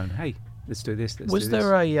behind her going, hey, let's do this. Was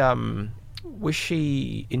there a was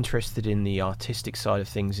she interested in the artistic side of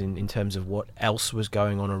things in terms of what else was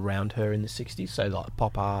going on around her in the 60s? So like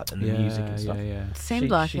pop art and the music and stuff. Yeah. Seemed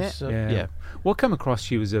like it. Yeah. Well, come across,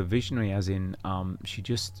 she was a visionary, as in she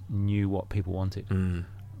just knew what people wanted,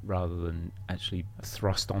 rather than actually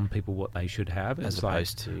thrust on people what they should have. As It's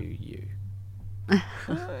opposed to you.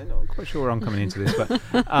 not quite sure where I'm coming into this, but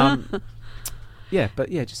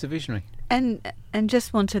just a visionary. And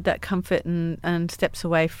just wanted that comfort and steps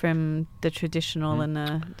away from the traditional and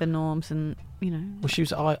the norms and, Well, she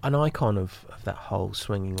was an icon of that whole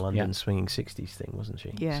swinging London, swinging 60s thing, wasn't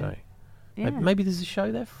she? Yeah. So Yeah. maybe there's a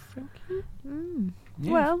show there, Frankie?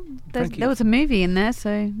 Yeah. Well, Frankie. there was a movie in there,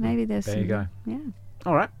 so maybe there's There you go. Yeah.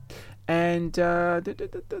 All right. And the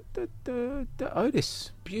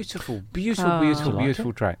Otis, beautiful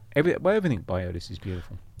track. Everything by Otis is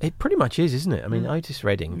beautiful. It pretty much is, isn't it? I mean, Otis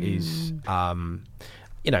Redding is,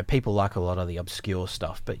 people like a lot of the obscure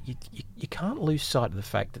stuff, but you can't lose sight of the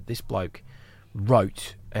fact that this bloke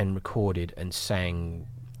wrote and recorded and sang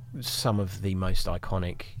some of the most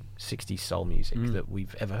iconic 60s soul music that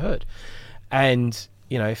we've ever heard. And,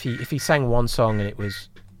 if he sang one song and it was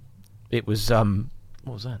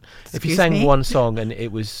what was that? If he Excuse sang me? one song and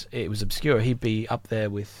it was obscure, he'd be up there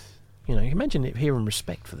with You know, you can imagine hearing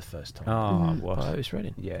Respect for the first time. Oh, what? By Otis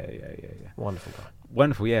Redding. Yeah. Wonderful guy.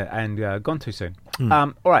 Wonderful, yeah, and gone too soon.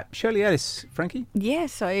 All right, Shirley Ellis, Frankie? Yeah,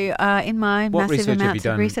 so in my What massive research have you amounts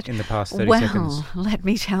done of research... in the past 30 well, seconds? let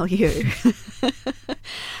me tell you.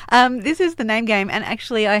 This is The Name Game, and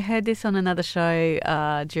actually I heard this on another show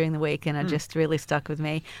during the week, and it just really stuck with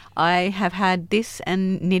me. I have had this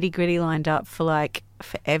and Nitty Gritty lined up for like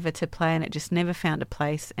forever to play, and it just never found a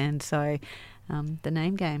place, and so The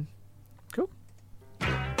Name Game. Cool.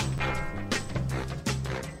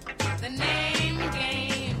 The name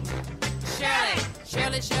game.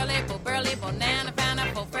 Shirley, Bo Burley, Bonana,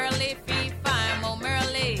 Fana, Bo Furley, Fee, Fine, Mo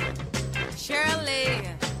Merley. Shirley.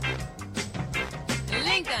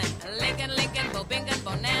 Lincoln, Bo Binkin,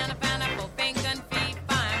 Bonana, Fana, Bo Finkin, Fee,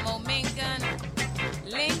 Fine, Mo Minkin.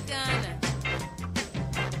 Lincoln.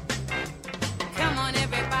 Come on,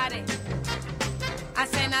 everybody. I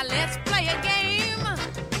say now let's play a game.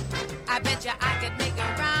 I bet you I could make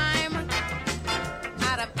a rhyme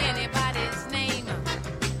out of anybody's name.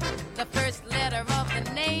 The first letter of the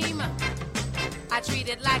name, I treat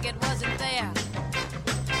it like it wasn't there.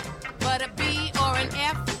 But a B or an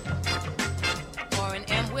F or an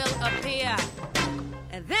M will appear.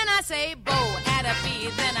 And then I say Bo, add a B,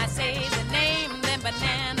 then I say the name, then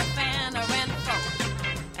banana, fan, or and fo.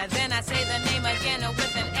 And then I say the name again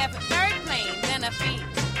with an F, third plane, then a P,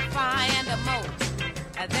 Phi, and a Mo.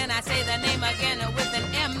 And then I say the name again with an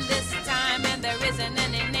M this time, and there isn't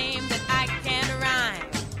any name that I can rhyme.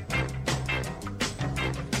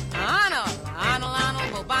 Arnold,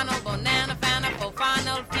 Bobano, Bonana, Fana,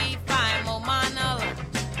 Fofanal, Fee, Fi, Momanal,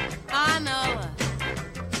 Arnold.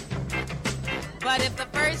 But if the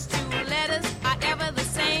first two letters are ever the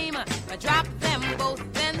same, drop them both,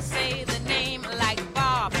 then say the name like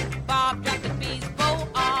Bob. Bob, drop the B's, Bo,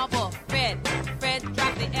 or Fred. Fred,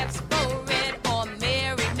 drop the F's, Bo, Red, or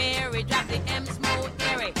Mary, drop the M's, Mo,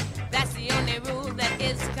 Airy. That's the only rule that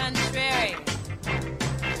is contrary.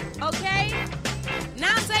 Okay?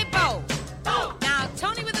 Now say Bo. Bo. Now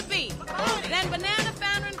Tony with a B. Tony. Then Banana,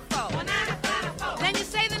 Founder, and Fo. Banana, Founder, Fo. Then you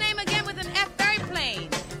say the name again with an F, very plain.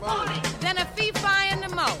 Tony. Then a Fee, Fi, and a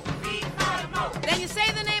Mo. Fee, Fi, Mo. Then you say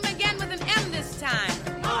the name again with an M this time.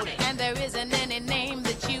 Tony. And there isn't any name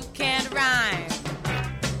that you can rhyme.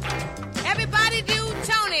 Everybody do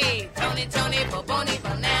Tony. Tony, Boboni,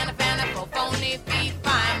 Banana, Fana, Fofoni, Fee,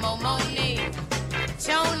 Fi, Momoni.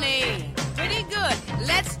 Tony. Pretty good.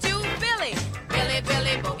 Let's do Billy. Billy,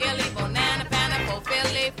 Bo Illy, Bonana, Fana, Bo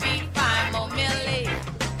Philly, Fee, Fi, Mo Millie.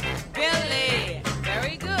 Billy.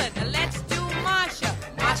 Very good. Now let's do Marsha.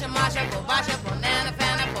 Marsha, Bo Basha, Bonana,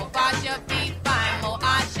 Fana, Bo Fasha, Fee, Fi, Mo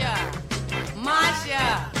Asha.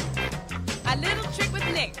 Marsha. A little trick with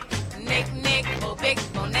Nick. Nick, Bo Big,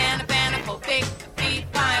 Bonana, Fana, Bo Big, Fee,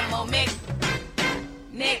 Fi, Mo Mick.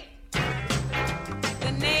 Nick.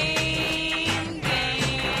 The name game.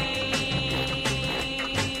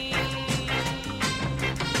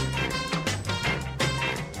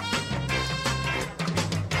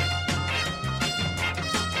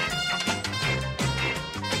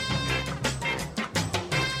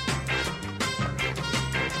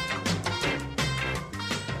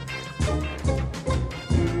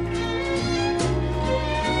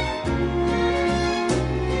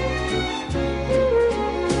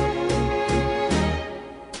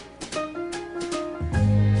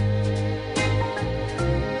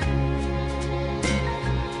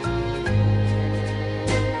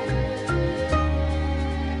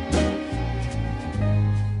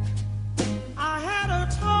 I had a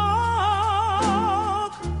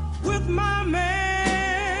talk with my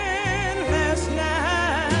man last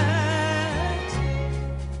night.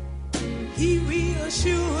 He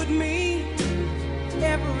reassured me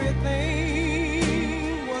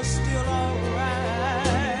everything was still alright.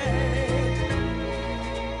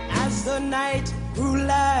 As the night grew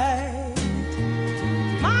light,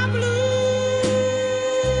 my blues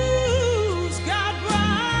got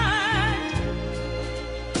bright.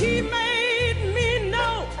 He made me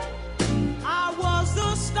know I was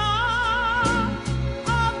the star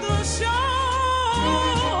of the show.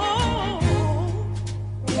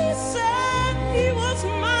 He said he was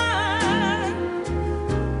mine,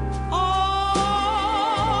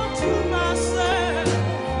 all to myself.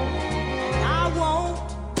 And I won't,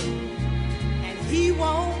 and he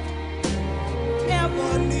won't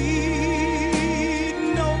ever need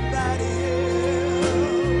nobody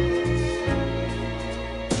else.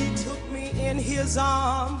 He took me in his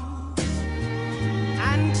arms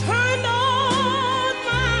and turned on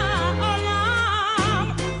my alarm.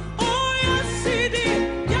 Oh, yes, he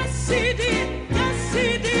did. Yes, he did. Yes,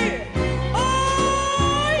 he did.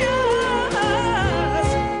 Oh, yes.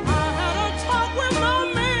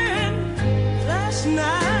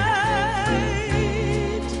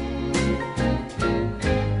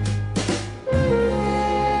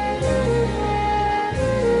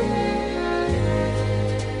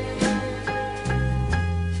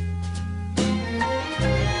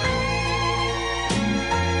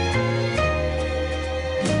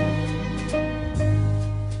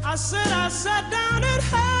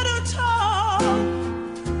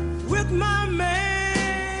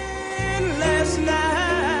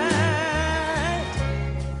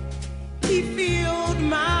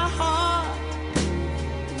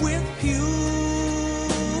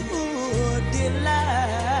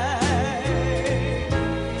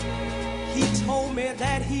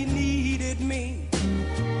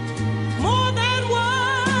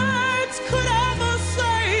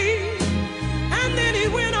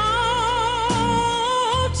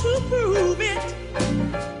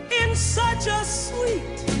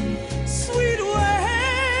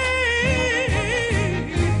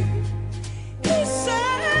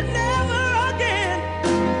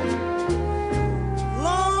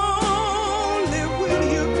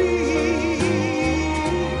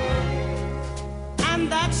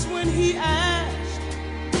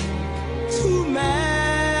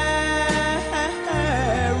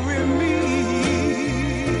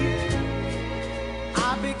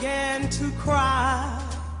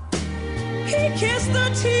 kissed the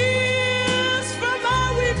tears from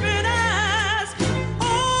my weeping eyes.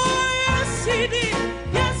 Oh, yes, he did.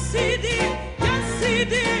 Yes, he did. Yes, he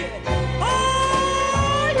did.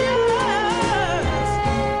 Oh, yes.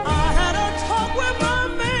 I had a talk with my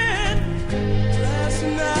man last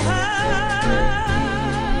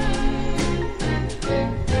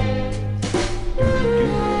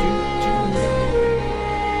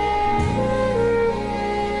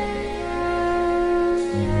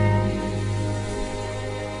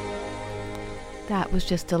That was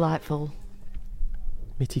just delightful.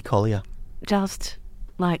 Mitty Collier. Just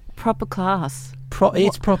like proper class.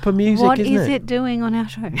 It's proper music, What isn't is it? it doing on our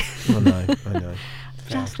show? I know.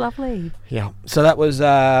 Just lovely. Yeah. So that was.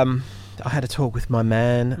 I had a talk with my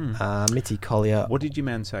man, Mitty Collier. What did your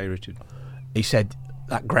man say, Richard? He said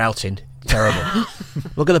that grouting, terrible.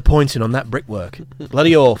 Look at the pointing on that brickwork,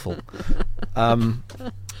 bloody awful.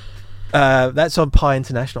 That's on Pi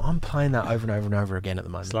International. I'm playing that over and over and over again at the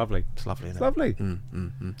moment. It's lovely. It's lovely. Isn't It's lovely.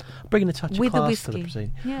 Bringing a touch With of the class to the whiskey.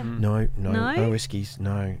 proceeding. Yeah. No No? whiskies.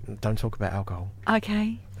 No, don't talk about alcohol.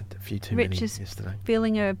 Okay. A few too Rich many is yesterday.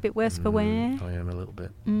 feeling a bit worse for wear. I am a little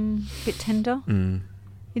bit. Bit tender. Mm.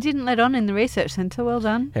 You didn't let on in the research centre. Well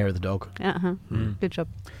done. Hair of the dog. Uh-huh. Good job.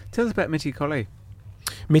 Tell us about Mitty Collier.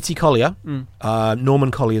 Mitty Collier,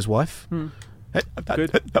 Norman Collier's wife.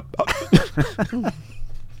 Good.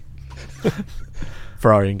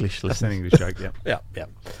 For our English That's listeners. an English joke, yeah.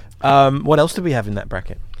 Yeah. What else did we have in that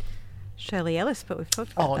bracket? Shirley Ellis, but we've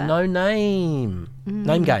talked about Oh, that. no name.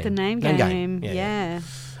 Name game. The name game. Yeah.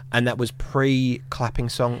 And that was pre-clapping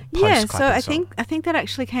song, Yeah, post-clapping so I song. think that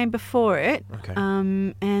actually came before it. Okay.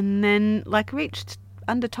 And then like reached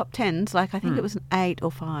under top 10s, like I think it was an 8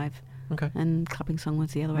 or 5. Okay. And clapping song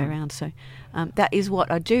was the other way around. So that is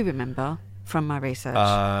what I do remember from my research.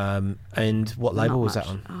 And what label Not was that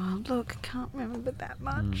much. on? Oh, look, I can't remember that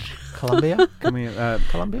much. Columbia? Can we,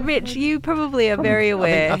 Columbia? Rich, you probably are Probably. very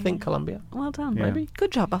aware. I think Columbia. Well done. Yeah. Maybe.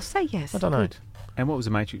 Good job. I'll say yes. I don't know. And what was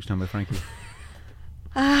the Matrix number, Frankie?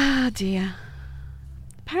 Ah, dear.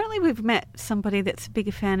 Apparently we've met somebody that's a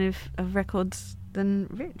bigger fan of records than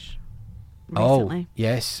Rich recently. Oh,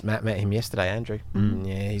 yes. Matt met him yesterday, Andrew.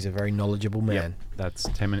 Yeah, he's a very knowledgeable man. Yep, that's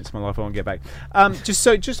 10 minutes of my life I won't get back.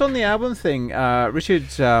 Just on the album thing, Richard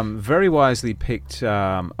very wisely picked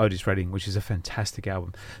Otis Redding, which is a fantastic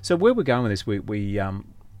album. So where we're going with this,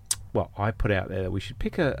 I put out there that we should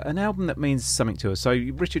pick an album that means something to us. So,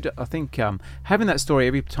 Richard, I think having that story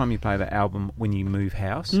every time you play that album when you move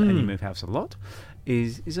house, and you move house a lot,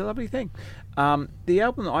 is a lovely thing. The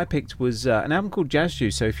album that I picked was an album called Jazz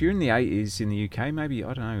Juice. So if you're in the 80s in the UK, maybe,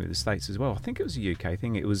 I don't know, the States as well. I think it was a UK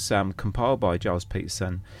thing. It was compiled by Giles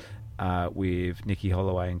Peterson with Nicky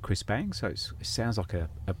Holloway and Chris Bang. So it sounds like a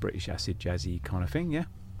British acid jazzy kind of thing, yeah.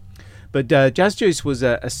 But Jazz Juice was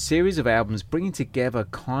a series of albums bringing together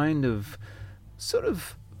kind of sort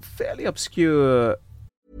of fairly obscure...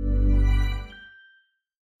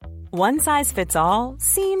 One size fits all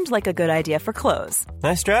seemed like a good idea for clothes.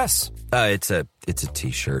 Nice dress. It's a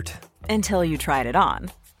t-shirt. Until you tried it on.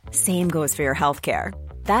 Same goes for your healthcare.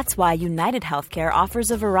 That's why United Healthcare offers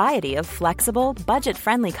a variety of flexible,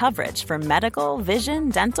 budget-friendly coverage for medical, vision,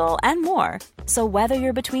 dental, and more. So whether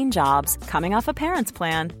you're between jobs, coming off a parent's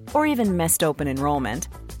plan, or even missed open enrollment,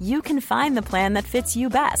 you can find the plan that fits you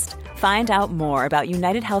best. Find out more about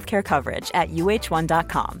United Healthcare coverage at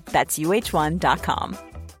uh1.com. That's uh1.com.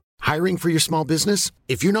 Hiring for your small business?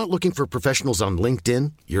 If you're not looking for professionals on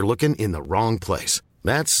LinkedIn, you're looking in the wrong place.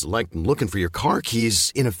 That's like looking for your car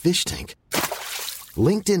keys in a fish tank.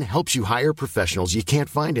 LinkedIn helps you hire professionals you can't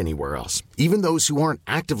find anywhere else, even those who aren't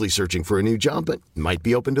actively searching for a new job but might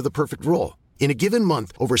be open to the perfect role. In a given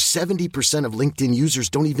month, over 70% of LinkedIn users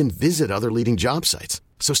don't even visit other leading job sites.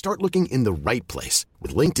 So start looking in the right place.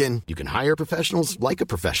 With LinkedIn, you can hire professionals like a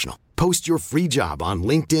professional. Post your free job on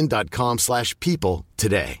linkedin.com/people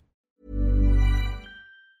today.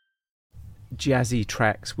 Jazzy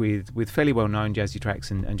tracks with fairly well-known jazzy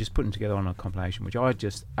tracks and just put them together on a compilation, which I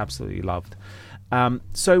just absolutely loved.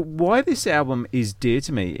 So why this album is dear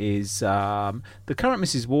to me is the current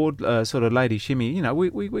Mrs. Ward sort of Lady Shimmy. You know,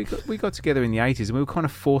 we got together in the 80s and we were kind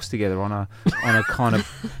of forced together on a kind of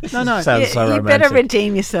no. Sounds so you romantic. better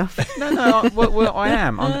redeem yourself. No. Well, I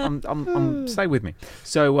am. I'm stay with me.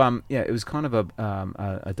 So it was kind of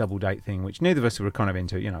a double date thing, which neither of us were kind of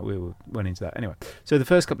into. You know, we went into that anyway. So the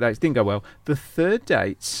first couple of dates didn't go well. The third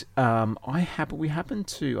date, we happened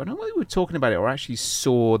to. I don't know whether we were talking about it or actually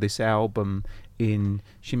saw this album in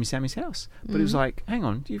Shimmy Sammy's house, but it was like, hang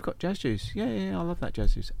on, you've got Jazz Juice. Yeah, I love that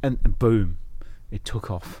Jazz Juice, and boom, it took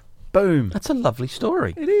off. Boom. That's a lovely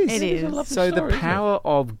story. It is. It is. a lovely So story, the isn't it? power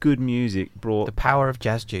of good music brought The power of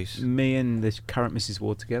Jazz Juice. me and the current Mrs.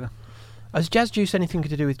 Ward together. Has Jazz Juice anything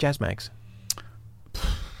to do with Jazz Mags?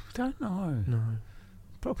 Don't know. No.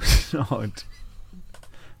 Probably not.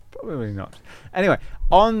 Probably not. Anyway,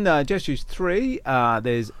 on Jazz Juice 3,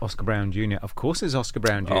 there's Oscar Brown Jr. Of course, there's Oscar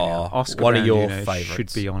Brown Jr. Oh, Oscar one Brown of your Jr. favourites.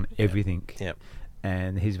 should be on everything. Yep.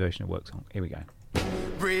 And his version of Work Song. Here we go.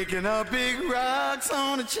 Breaking up big rocks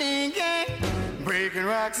on a chain gang. Breaking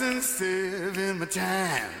rocks and saving my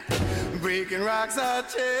time. Breaking rocks I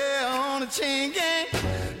tell on a chain gang.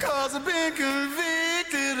 Cause I've been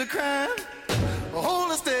convicted of crime.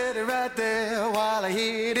 Hold it steady right there while I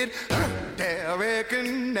hit it. There, I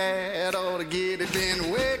reckon that ought to get it.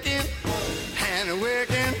 Been working and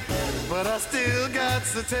working, but I still got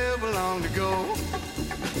so terrible long to go.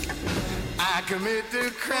 I commit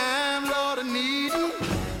the crime, Lord, of needing,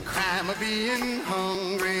 crime of being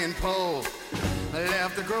hungry and poor. I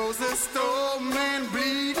left the grocery store, man,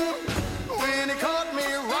 bleeding, when he caught me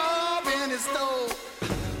robbing his store.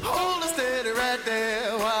 Hold it steady right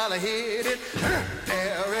there while I hit it.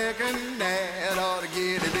 There, I reckon that ought to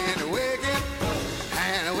get it. Been working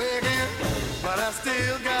and working, but I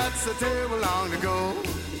still got so terrible long to go.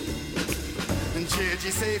 And judge,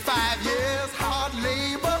 you say 5 years hard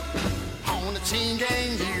labor. On the chain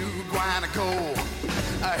gang, you gonna go.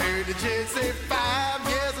 I heard the judge say 5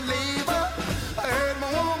 years of labor. I heard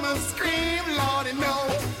my woman scream, Lordy, no.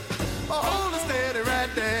 Hold it steady right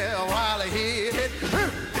there while I hit it.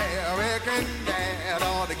 There, I reckon that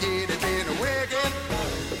ought to get it. Been working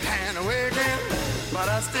and working, but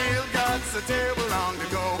I still got so terrible long to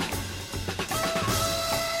go.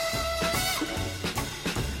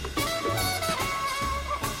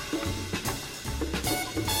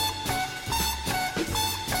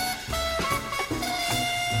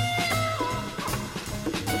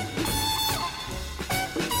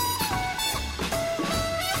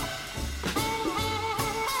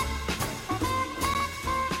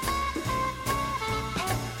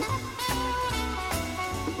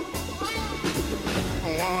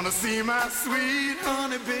 Wanna see my sweet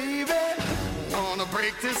honey baby. Wanna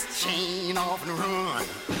break this chain off and run.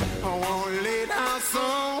 I wanna lay down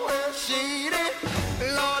somewhere shady.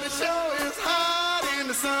 Lord, it sure is hot in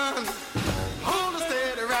the sun. Hold it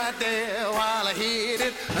steady right there while I hit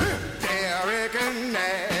it. There, I reckon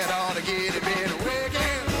that ought to get it. Been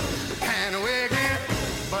working and working,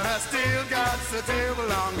 but I still got so terrible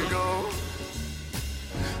long to go.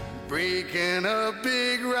 Breaking up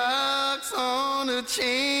big rocks on a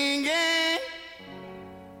chain gang.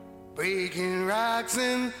 Breaking rocks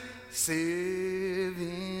and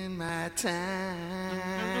saving my time.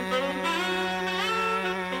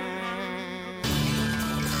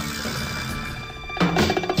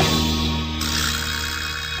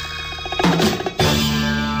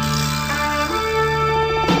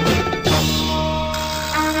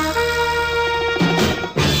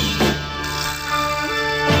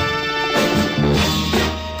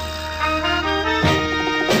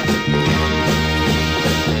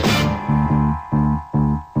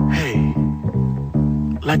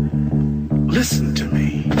 Listen to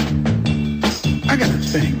me. I got a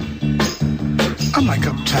thing. I'm like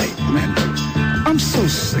uptight, man. I'm so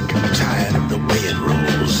sick and tired of the way it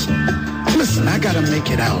rolls. Listen, I gotta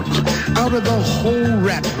make it out of the whole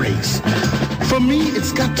rat race. For me,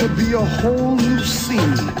 it's got to be a whole new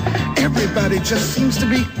scene. Everybody just seems to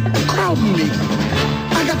be crowding me.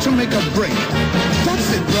 I got to make a break.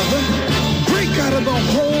 That's it, brother. Break out of the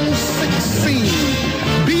whole sick scene.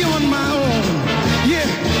 Be on my own. Yeah,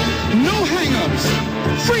 no hang-ups.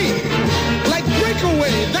 Free. Like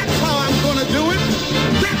breakaway. That's how I'm gonna do it.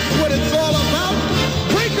 That's what it's all about.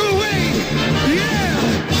 Breakaway. Yeah.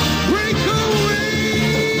 Breakaway.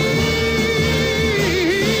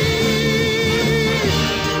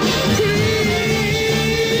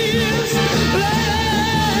 Please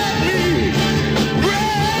let me break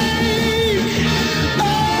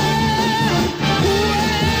away.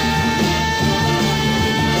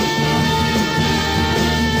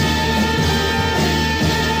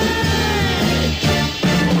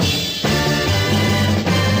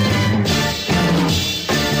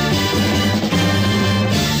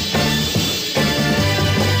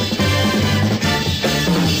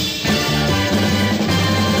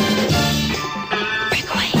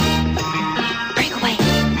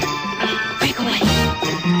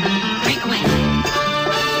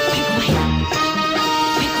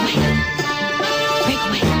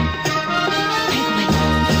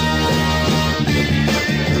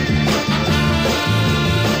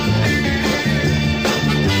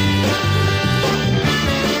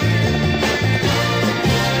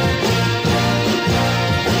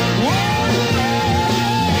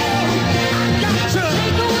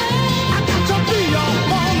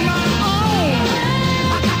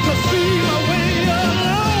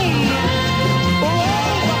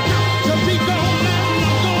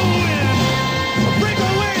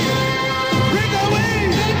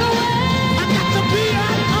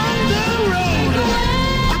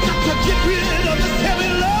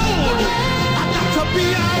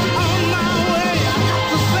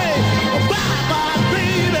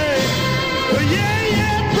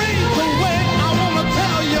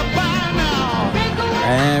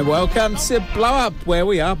 Welcome to Blow Up, where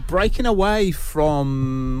we are breaking away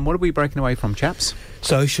from... What are we breaking away from, chaps?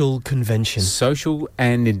 Social convention. Social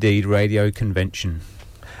and indeed radio convention.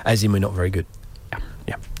 As in we're not very good.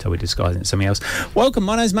 Yeah, so we're disguising it something else. Welcome,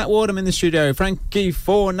 my name's Matt Ward. I'm in the studio. Frankie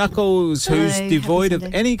Four Knuckles, who's Hello, devoid happy of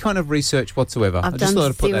Sunday. any kind of research whatsoever. I've I just done thought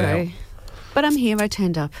I'd put that zero. out. But I'm here. I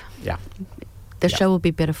turned up. Yeah. The show will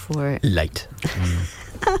be better for it. Late.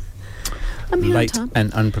 I'm here Late on time.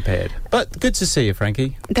 and unprepared. But good to see you,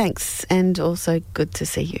 Frankie. Thanks, and also good to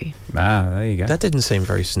see you. Ah, there you go. That didn't seem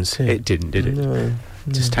very sincere. It didn't, did it? No.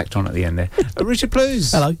 Just tacked on at the end there. Richard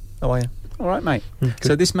Plews. Hello. How are you? All right, mate.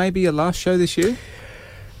 So this may be your last show this year?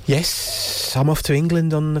 Yes, I'm off to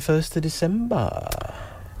England on the 1st of December.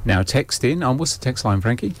 Now text in. What's the text line,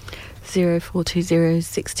 Frankie?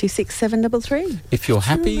 0420-626-733. If you're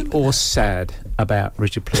happy or sad about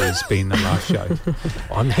Richard Plews being the last show,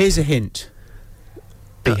 here's a hint.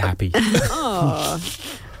 Be happy. Oh,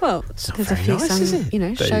 well, there's a few nice, is some, it? you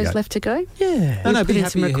know, There you shows go. left to go. Yeah. No, Put be in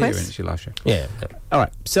happy some you're here and requests. it's your last show. Yeah. All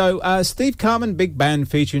right. So Steve Carman, big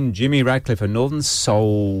band featuring Jimmy Radcliffe, a Northern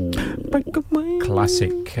Soul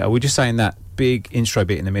classic. We're just saying that big intro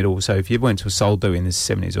bit in the middle. So if you went to a soul do in the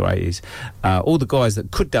 70s or 80s, all the guys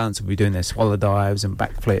that could dance would be doing their swallow dives and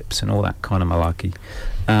backflips and all that kind of malarkey.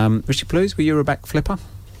 Richard Plews, were you a back flipper?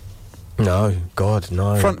 No, God,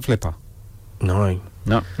 no. Front flipper? No.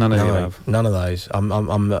 No, none of the above. None of those. I'm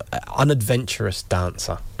an unadventurous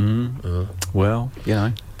dancer. Well, you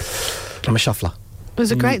know. I'm a shuffler. It was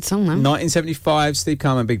a great song, though. 1975, Steve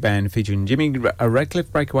Carman Big Band featuring Jimmy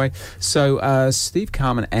Radcliffe, Breakaway. So Steve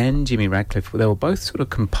Carman and Jimmy Radcliffe, they were both sort of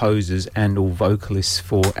composers and or vocalists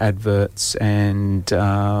for adverts and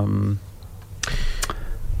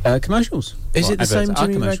commercials. Is Well, it the same adverts are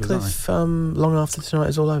Jimmy commercials, aren't Radcliffe Long After Tonight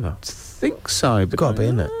Is All Over? I think so. But Got to be,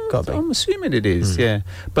 isn't it? Got to be. I'm assuming it is, yeah.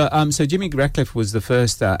 But so Jimmy Radcliffe was the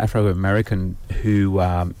first Afro-American who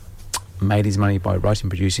made his money by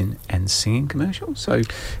writing, producing and singing commercials. So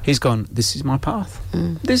he's gone, this is my path.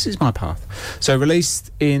 This is my path. So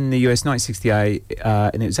released in the US 1968,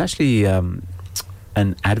 and it was actually an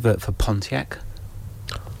advert for Pontiac.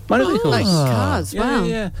 Motor vehicles. Like cars, Yeah, wow.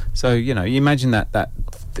 yeah. So, you know, you imagine the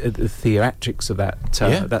theatrics of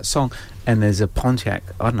that song, and there's a Pontiac,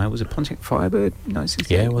 I don't know, was it Pontiac Firebird? No,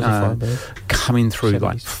 Yeah, it was a Firebird. Coming through 70s.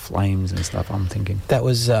 like flames and stuff, I'm thinking. That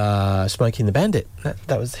was Smokey and the Bandit.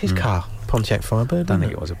 That was his car, Pontiac Firebird. I don't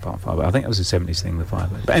think it was a Firebird. I think it was a 70s thing, the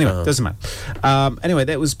Firebird. But anyway, doesn't matter. Anyway,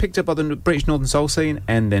 that was picked up by the British Northern Soul scene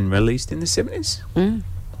and then released in the 70s.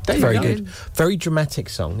 There you Very go. good. Very dramatic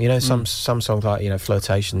song. You know, some songs like, you know,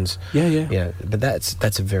 Flirtations. Yeah, yeah. You know, but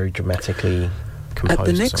that's a very dramatically composed At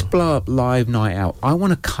the next song. Blow Up Live night out, I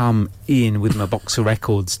want to come in with my box of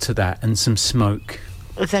records to that and some smoke.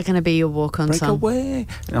 Is that going to be your walk-on song? Breakaway.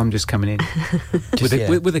 I'm just coming in Just,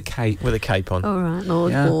 with a cape. With a cape on. All right,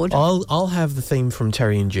 Lord Yeah. Ward. I'll have the theme from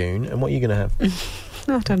Terry and June, and what are you going to have?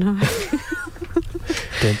 I don't know.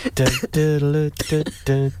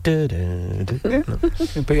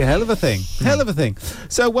 It'd be a hell of a thing. Hell of a thing.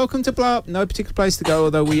 So welcome to Blow Up. No particular place to go,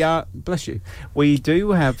 although we are, bless you, we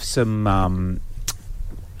do have some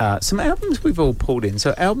albums we've all pulled in.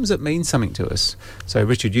 So albums that mean something to us. So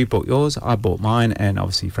Richard, you bought yours, I bought mine, and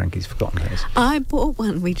obviously Frankie's forgotten hers. I bought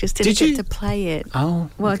one. We just didn't Did you? get to play it. Oh,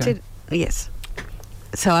 Well, okay. I did. Yes.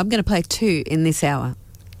 So I'm going to play two in this hour.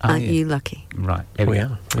 Aren't yeah. you lucky? Right, here we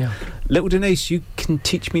go. Yeah. Little Denise, you can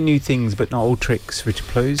teach me new things, but not all tricks, Richard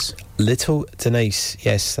Plews. Little Denise,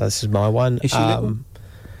 yes, this is my one. Is she little?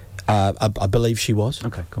 I believe she was.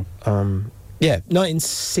 Okay, cool. Yeah,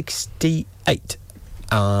 1968.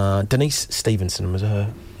 Denise Stevenson was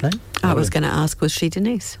her name. I was going to ask, was she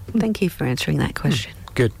Denise? Thank you for answering that question.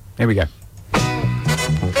 Good. Here we go.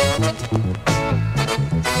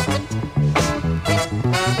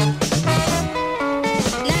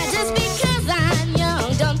 Now just because I'm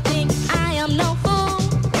young, don't think I am no fool.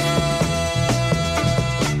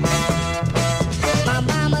 My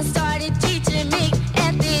mama started teaching me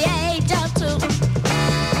at the age of 2.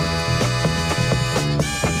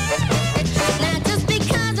 Now just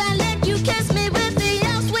because I let you kiss me with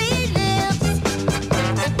your sweet lips,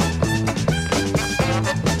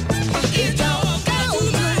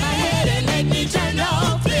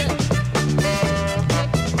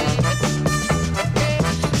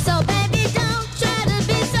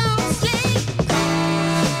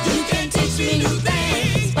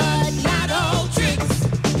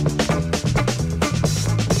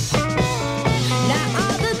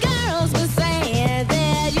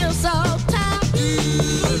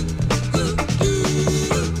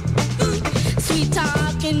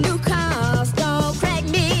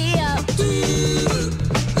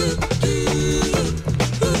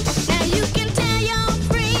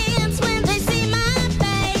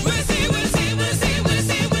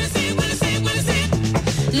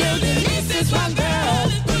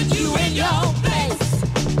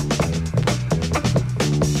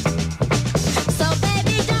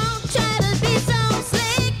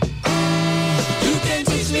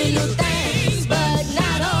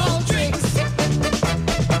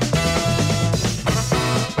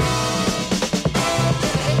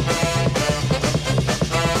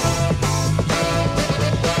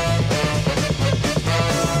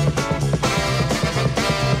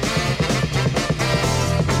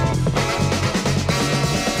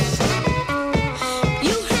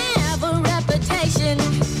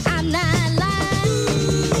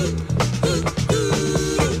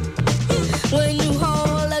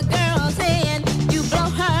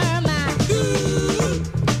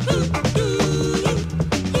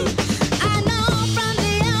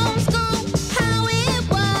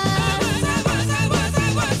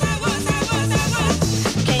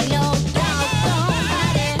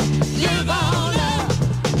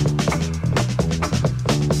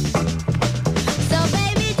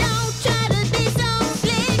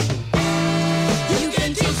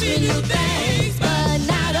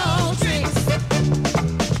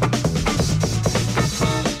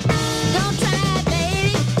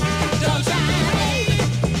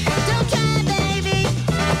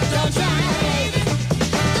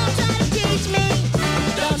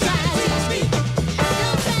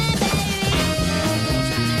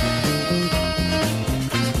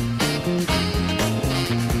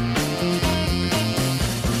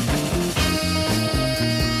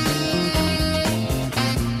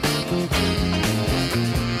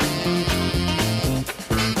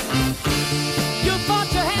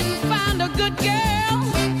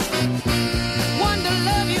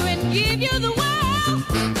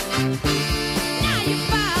 Now you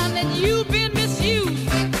find that you've been misused.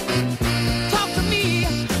 Talk to me,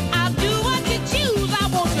 I'll do what you choose. I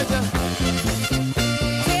want you to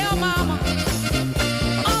tell mama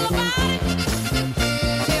all about it.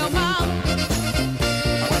 Tell mama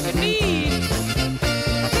what you need.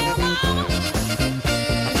 Tell mama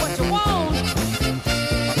what you want,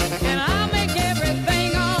 and I'll make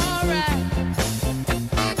everything alright.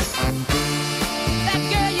 That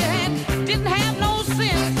girl you had didn't have no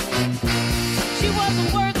sense. She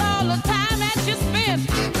wasn't worth all the time that you spent.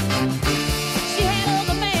 She had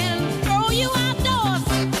other men throw you outdoors.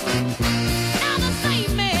 Now the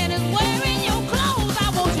same man is wearing your clothes. I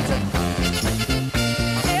want you to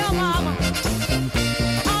tell mama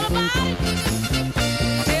all about it.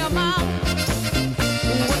 Tell mama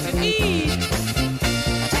what you need.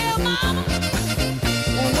 Tell mama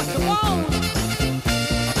what you want,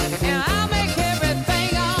 and I'll make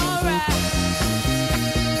everything alright.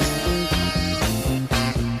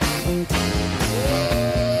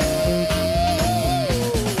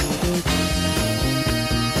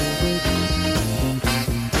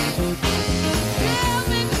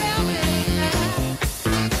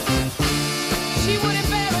 She would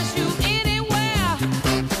embarrass you anywhere.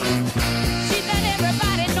 She'd let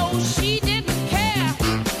everybody know she didn't care.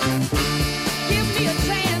 Give me a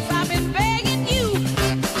chance, I've been begging you.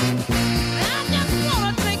 I just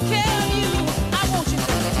wanna take care of you. I want you to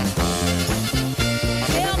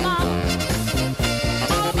tell mama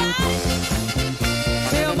all about it.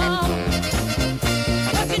 Tell mama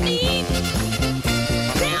what you need.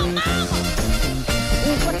 Tell mama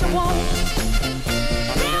what you want.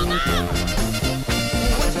 Tell mama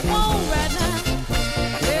what you want right now.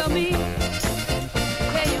 Tell me,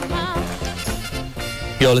 tell your mama.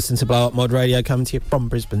 You're listening to Blow Up Mod Radio, coming to you from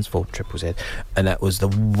Brisbane's 4ZZZ. And that was the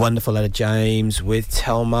wonderful Etta James with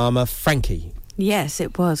Tell Mama. Frankie. Yes,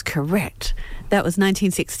 it was correct. That was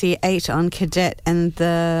 1968 on Cadet and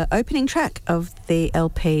the opening track of the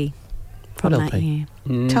LP from What that LP? year.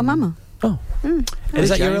 Mm. Tell Mama. Oh. Is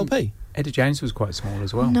that your LP? Etta James was quite small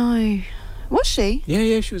as well. No. Was she?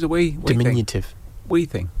 Yeah, she was a wee Diminutive. thing. Wee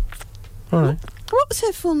thing. All right. What was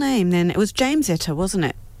her full name then? It was James Etta, wasn't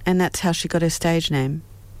it? And that's how she got her stage name.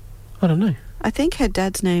 I don't know. I think her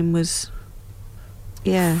dad's name was...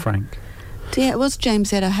 Yeah. Frank. Yeah, it was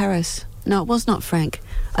James Etta Harris. No, it was not Frank.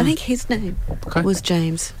 I think his name was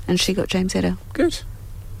James, and she got James Etta. Good.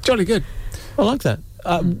 Jolly good. I like that.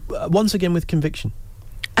 Once again with conviction.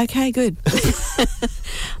 Okay, good.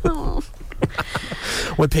 Oh,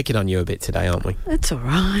 We're picking on you a bit today, aren't we? that's all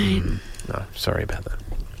right. No, sorry about that.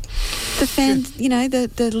 The fans, you know,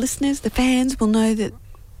 the listeners, the fans will know that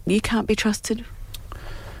you can't be trusted.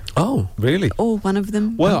 Oh, really? Or one of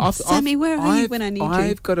them. Well, Sammy, where are you when I need you?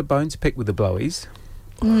 I've got a bone to pick with the Blowies.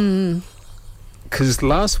 Mm. Because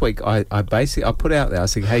last week I put out there, I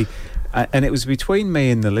said, hey, and it was between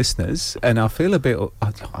me and the listeners, and I feel a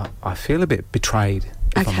bit betrayed,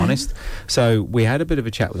 if I'm honest. So we had a bit of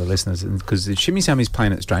a chat with the listeners, because Shimmy Sammy's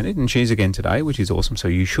playing at Stranraer, and she's again today, which is awesome, so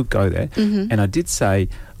you should go there. Mm-hmm. And I did say,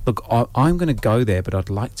 look, I'm going to go there, but I'd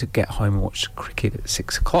like to get home and watch cricket at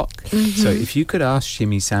 6 o'clock. Mm-hmm. So if you could ask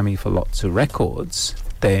Shimmy Sammy for lots of records,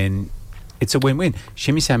 then it's a win-win.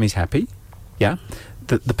 Shimmy Sammy's happy, yeah.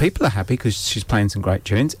 The people are happy because she's playing some great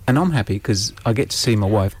tunes, and I'm happy because I get to see my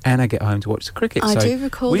wife and I get home to watch the cricket. I so do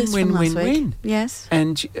recall this from last week. Yes.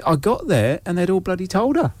 And I got there and they'd all bloody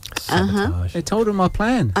told her. Uh-huh. They told her my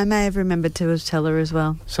plan. I may have remembered to tell her as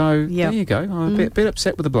well. So there you go. I'm a bit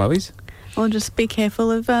upset with the Blowies. Well, just be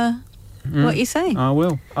careful of what you say. I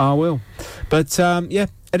will. But yeah,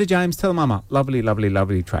 Etta James, Tell Mama. Lovely, lovely,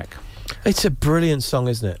 lovely track. It's a brilliant song,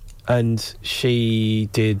 isn't it? And she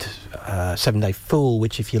did 7 Day Fool,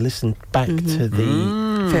 which if you listen back to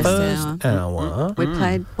the first hour, we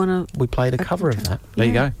played a cover of that. There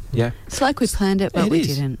you go. Yeah, it's like we planned it, but we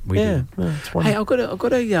didn't. We did. Hey, I've got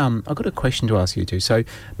a question to ask you two. So,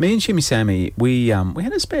 me and Shimmy Sammy, we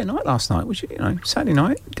had a spare night last night, which Saturday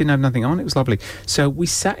night, didn't have nothing on. It was lovely. So we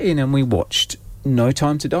sat in and we watched No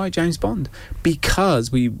Time to Die, James Bond,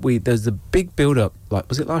 because there's a big build up. Like,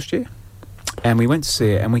 was it last year? And we went to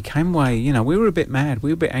see it, and we came away, we were a bit mad,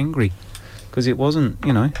 we were a bit angry, because it wasn't,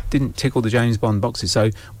 didn't tickle the James Bond boxes.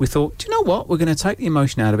 So we thought, do you know what? We're going to take the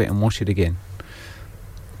emotion out of it and watch it again.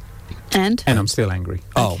 And I'm still angry.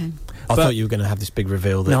 Oh, okay. I thought you were going to have this big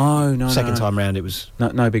reveal. That no. Second time round, it was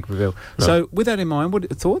no big reveal. No. So with that in mind, what are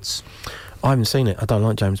your thoughts? I haven't seen it. I don't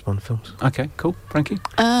like James Bond films. Okay, cool. Frankie?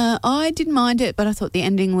 I didn't mind it, but I thought the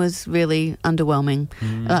ending was really underwhelming.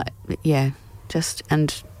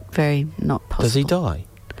 And very not possible. Does he die?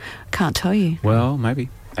 Can't tell you. Well, maybe.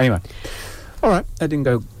 Anyway. All right. That didn't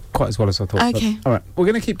go quite as well as I thought. Okay. But, all right, we're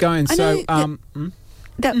going to keep going. I So, know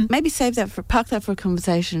maybe save that park that for a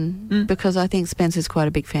conversation because I think Spencer's quite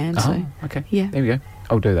a big fan. So okay. Yeah. There we go.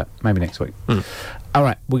 I'll do that. Maybe next week. All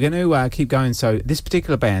right, we're going to keep going. So this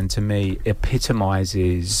particular band, to me,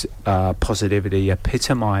 epitomises positivity,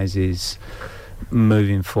 epitomises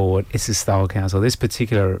moving forward. It's the Style Council. This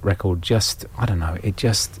particular record just, I don't know, it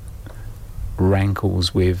just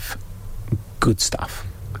rankles with good stuff.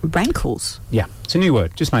 Rankles? Yeah, it's a new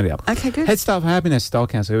word. Just made it up. Okay, good. Head Start for Happiness, Style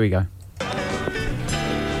Council. Here we go.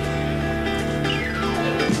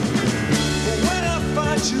 When I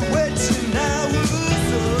find you waiting now,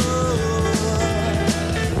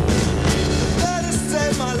 better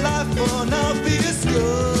save my life or not be a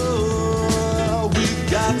score. We've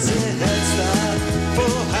got to head start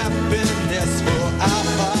for happiness for our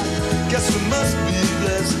heart. Guess we must be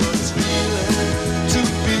blessed for this feeling to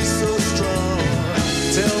be so strong.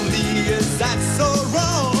 Tell me, is that so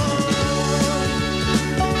wrong?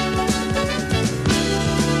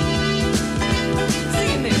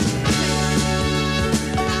 Sing it.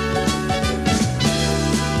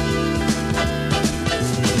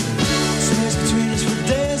 Space between us for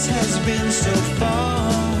days has been so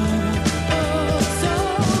far.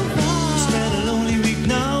 Spent a lonely week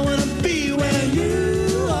now and I'll be where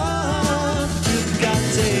you are. You've got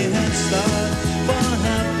a head start for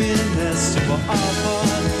happiness for our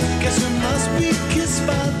part. Guess we must be kissed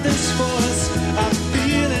by this force I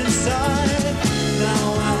feel inside. Now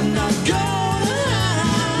I'm not gonna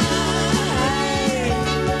hide.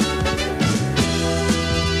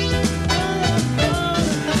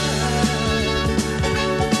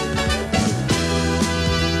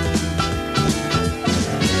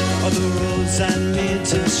 All the roads I lead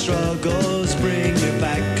to struggles bring you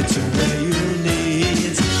back to where you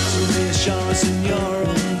need some reassurance in your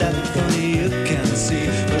own depth. Only you can see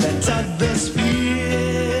what that others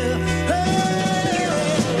feel. Hey,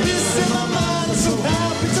 peace in my mind, I'm so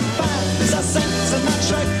happy to find this. I sense and I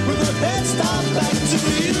track with a head start back to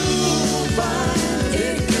you. Find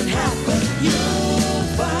it can happen. You'll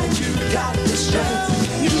find you got the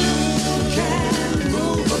strength. You can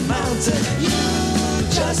move a mountain. You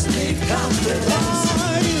just need confidence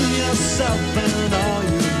in yourself, and all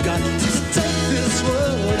you've got is to take this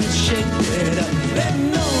world and shake it up. Let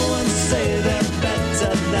no one say they're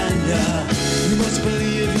better than you. You must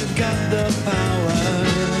believe you've got the power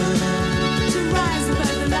To rise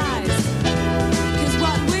above the lies. 'Cause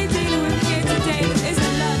what we're dealing with here today is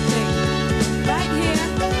a love thing. Right here,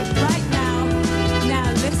 right now. Now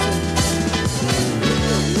listen.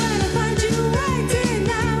 When I find you waiting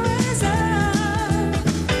now is up.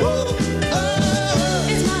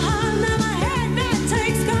 Is my heart now my head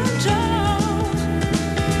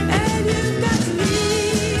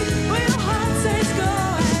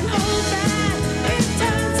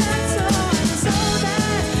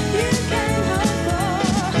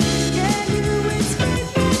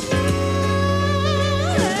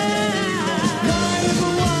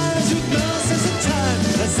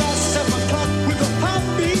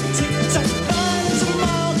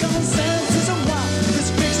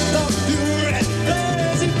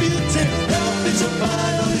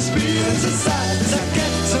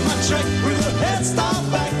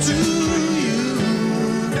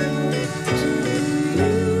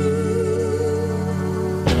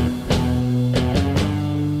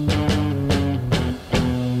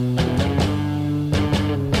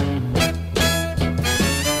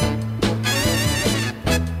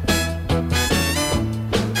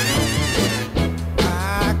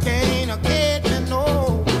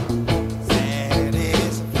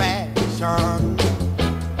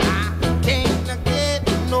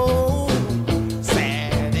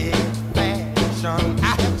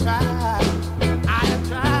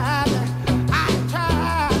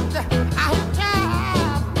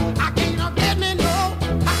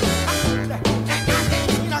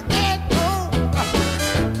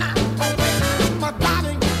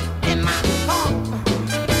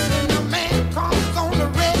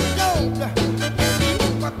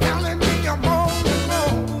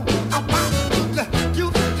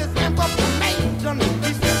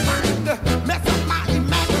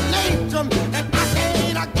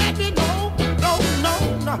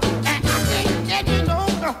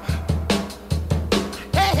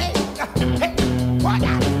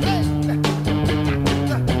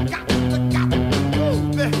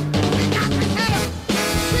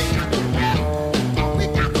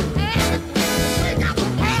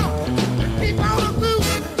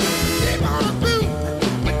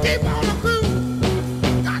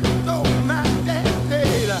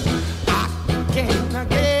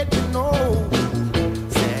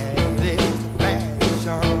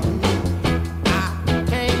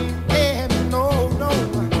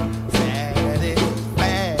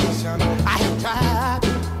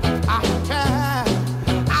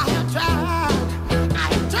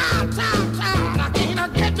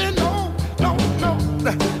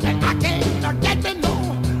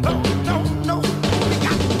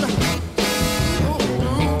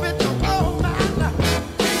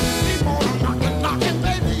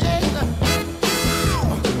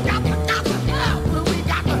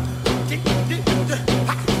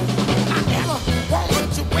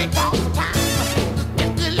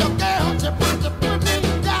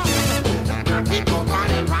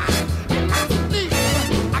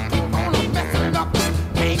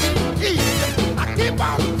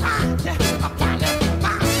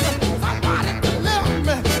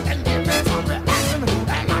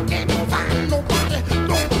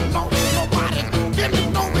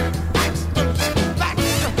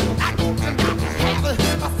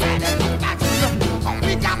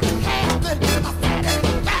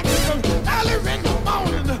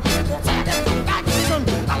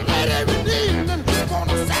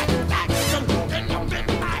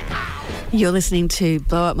You're listening to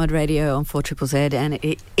Blow Up Mod Radio on 4ZZZ, and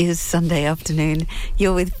it is Sunday afternoon.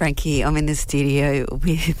 You're with Frankie. I'm in the studio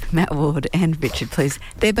with Matt Ward and Richard Please.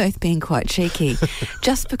 They're both being quite cheeky.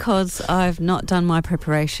 Just because I've not done my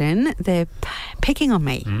preparation, they're picking on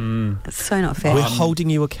me. It's so not fair. We're holding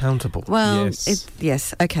you accountable. Well,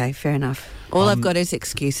 yes, okay, fair enough. All I've got is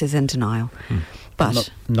excuses and denial. But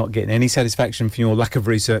not getting any satisfaction from your lack of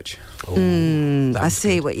research. I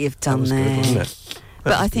see what you've done there. Good, wasn't it?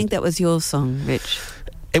 But I think that was your song, Rich.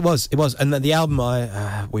 It was, and the album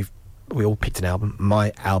we all picked an album.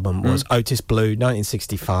 My album was Otis Blue,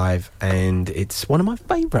 1965, and it's one of my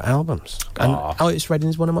favourite albums. And Otis Redding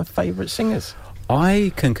is one of my favourite singers.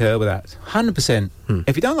 I concur with that, 100%.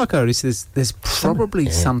 If you don't like Otis, there's probably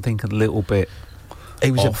something a little bit. He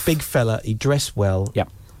was off. a big fella. He dressed well. Yep.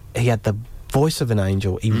 He had the voice of an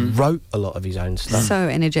angel. He wrote a lot of his own stuff. So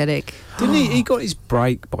energetic. Didn't he? He got his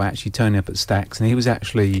break by actually turning up at Stax, and he was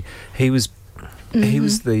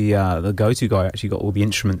the go-to guy. Actually, got all the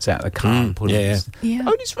instruments out of the car and put it. Yeah.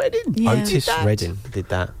 Otis Redding. Yeah. Otis Redding did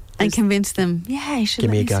that. And convinced them, you should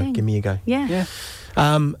Give me a let go. sing. Give me a go. Yeah.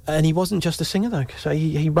 And he wasn't just a singer though, so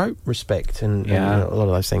he wrote Respect and a lot of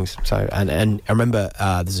those things. So and I remember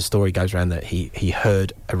there's a story goes around that he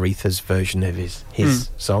heard Aretha's version of his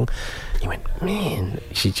song. He went, man,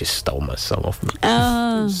 she just stole my song off me.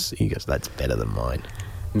 He goes, that's better than mine.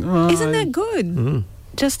 Isn't that good?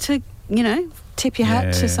 Just to tip your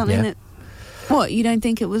hat to something that. What, you don't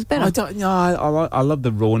think it was better? I don't. No, I love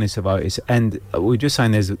the rawness of Otis, and we're just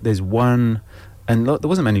saying there's one. And look, there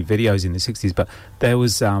wasn't many videos in the 60s, but there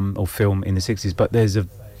was, or film in the 60s, but there's a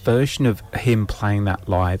version of him playing that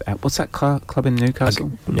live at, what's that club in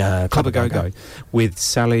Newcastle? Club A Go-Go, with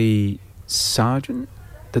Sally Sargent,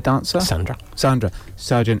 the dancer? Sandra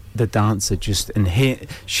Sargent, the dancer,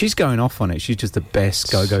 she's going off on it. She's just the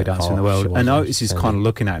best go-go dancer in the world. And Otis is kind of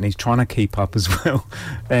looking at it, and he's trying to keep up as well.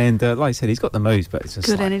 And like I said, he's got the moves, but it's just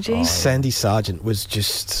good energy. Sandy Sargent was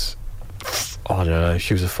just... I don't know.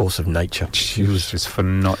 She was a force of nature. She was just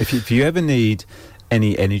phenomenal. If you ever need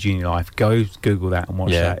any energy in your life, go Google that and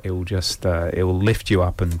watch that. It will just it will lift you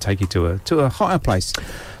up and take you to a higher place.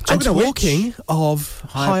 And talking of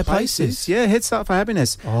higher places, Head Start for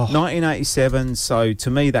Happiness, 1987. So to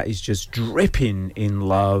me, that is just dripping in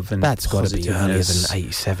love and that's got to be earlier than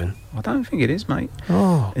 87. I don't think it is, mate.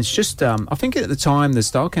 It's just I think at the time the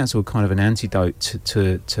Style Council were kind of an antidote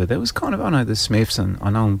to there was kind of, I know the Smiths, and I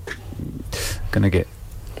know I'm going to get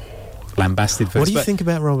lambasted for what this. Do you think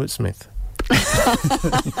about Robert Smith?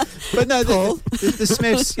 But no, the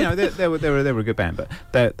Smiths, they were a good band,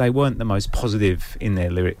 but they weren't the most positive in their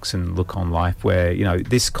lyrics and look on life. Where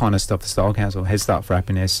this kind of stuff, the Style Council, Head Start for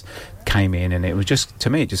Happiness, came in, and it was just, to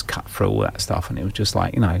me, it just cut through all that stuff, and it was just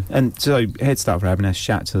like and so Head Start for Happiness,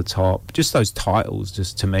 Shout to the Top, just those titles,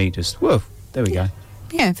 just to me, just whoa, there we go.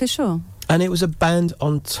 Yeah, for sure. And it was a band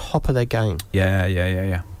on top of their game.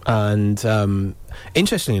 Yeah. And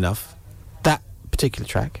interestingly enough, that particular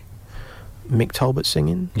track, Mick Talbot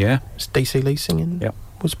singing, DC Lee singing,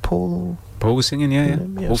 was Paul. Paul was singing,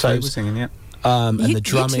 Paul so was singing, and the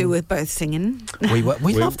drumming. You two were both singing. We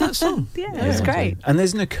loved that song. It was great. And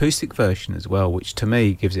there's an acoustic version as well, which to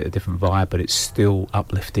me gives it a different vibe, but it's still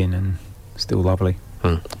uplifting and still lovely.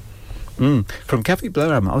 From Cafe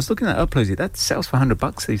Blur album, I was looking at uploads. That sells for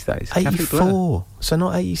 $100 these days. 84, so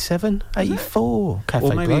not 87, 84. Cafe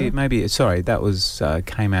or Blur. maybe sorry, that was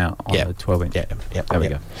came out on the 12-inch. There we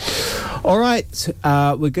go. All right,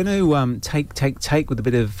 we're going to take with a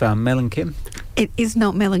bit of Mel and Kim. It is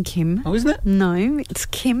not Mel and Kim. Oh, isn't it? No, it's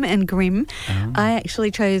Kim and Grimm. I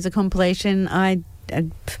actually chose a compilation.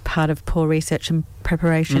 Part of poor research and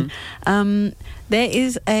preparation. There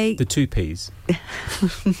is the two P's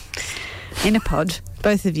in a pod,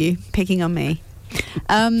 both of you picking on me.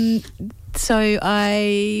 So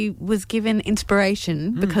I was given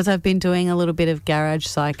inspiration because I've been doing a little bit of garage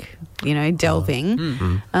psych,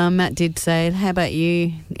 delving. Matt did say, how about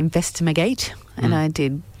you investigate? And I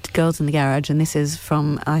did Girls in the Garage, and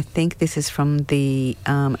I think this is from the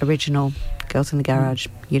original Girls in the Garage,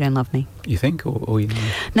 You Don't Love Me. You think, or you know?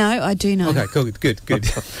 No, I do know. Okay, cool, good.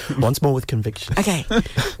 Once more with conviction. Okay,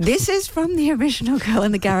 this is from the original Girl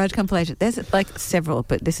in the Garage compilation. There's several,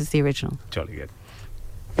 but this is the original. Jolly good.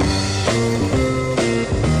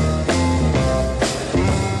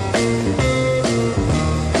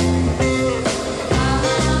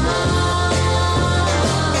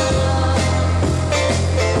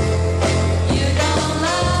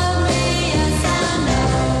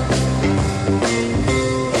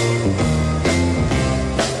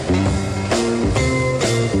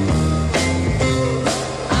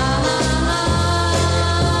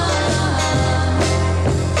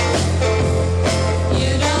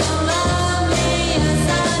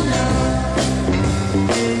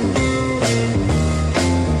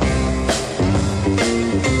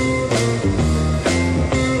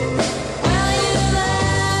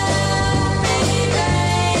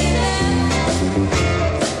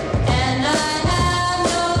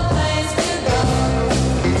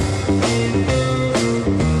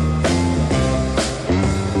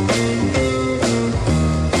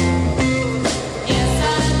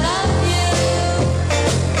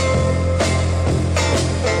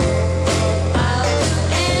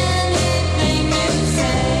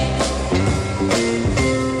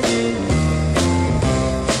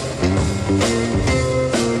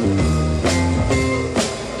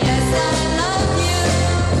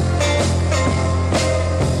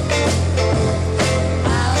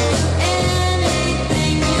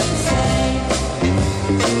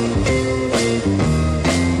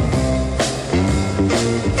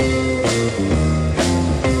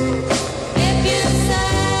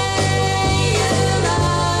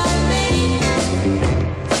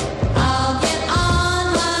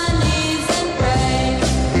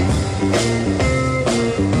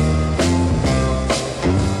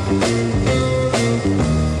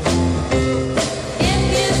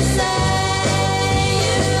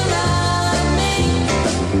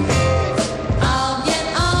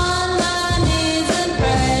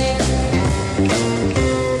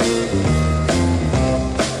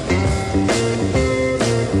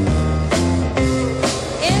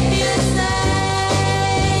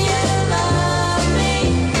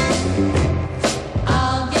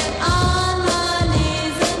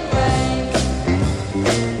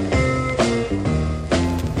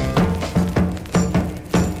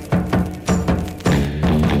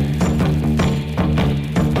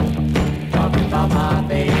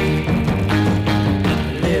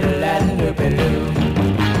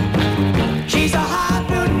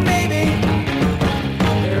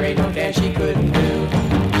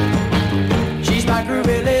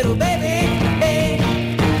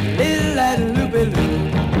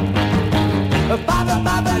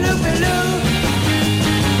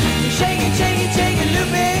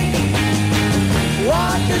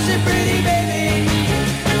 juicy pretty baby.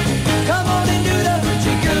 Come on and do the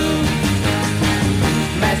hoochie coo.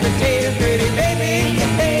 Mashed potato pretty baby.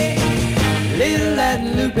 Hey, little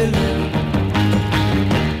Latin loopy loo.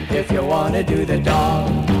 If you wanna do the dog,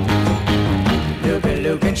 loopy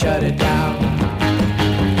loo can shut it down.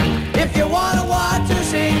 If you wanna watch her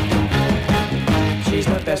sing, she's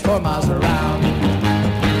the best 4 miles around.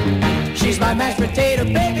 She's my mashed potato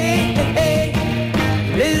baby, hey,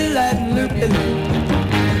 little Latin loopy loo.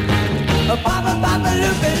 A papa papa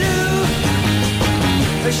loopy loo.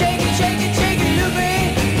 Shake it, shake it, shake it, loopy.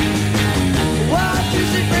 Wow,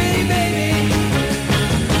 juicy pretty baby.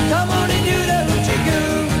 Come on and do the hoochie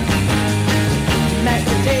coo. Mashed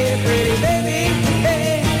potato pretty baby,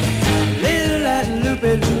 hey, little Latin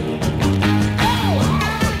loopy loo.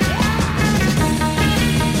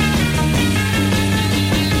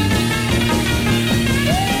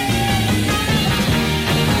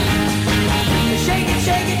 Shake it,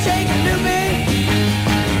 shake it, shake it, loopy.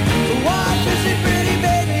 Wow, juicy pretty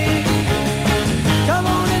baby. Come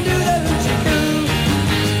on and do the hoochie coo.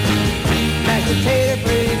 Mashed potato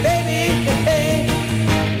pretty baby, hey,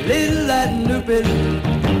 little Latin loopy loo.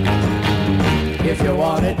 If you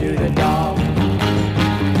wanna do the dog,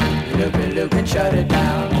 loopy loo can shut it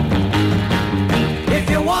down. If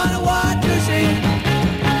you wanna watch Lucy,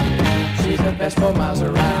 she's the best 4 miles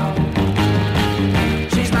around.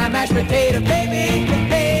 She's my mashed potato baby,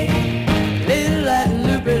 hey, little Latin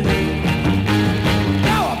loopy loo.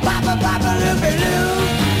 Oh, papa papa loopy loo.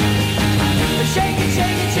 Shake it,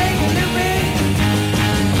 shake it, shake it, loopy.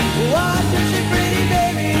 Watch Lucy pretty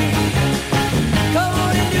baby. Come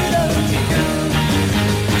on and do the hoochie coo.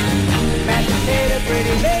 Mashed potato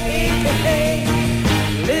pretty baby, hey,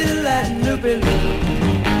 little Latin loopy loo.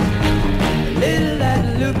 Little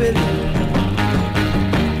Latin loopy loo.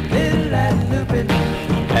 Little Latin loopy loo.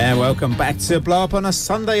 And welcome back to Blow Up on a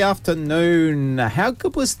Sunday afternoon. How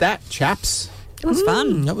good was that, chaps? It was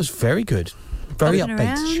fun. That was very good. Very Bobbing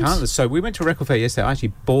upbeat. around. Chandler. So we went to a record fair yesterday. I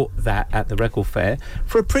actually bought that at the record fair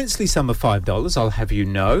for a princely sum of $5. I'll have you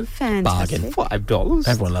know, Fantastic. $5.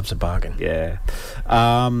 Everyone loves a bargain. Yeah.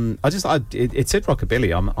 It said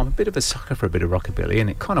rockabilly. I'm a bit of a sucker for a bit of rockabilly, and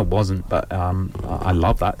it kind of wasn't, but I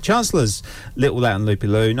love that. Chancellor's Little Latin Loopy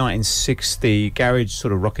Loo, 1960 garage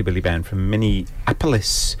sort of rockabilly band from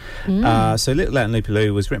Minneapolis. So Little Latin Loopy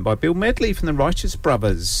Loo was written by Bill Medley from the Righteous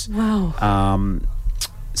Brothers. Wow.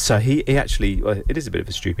 So he actually, well, it is a bit of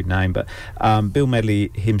a stupid name, but Bill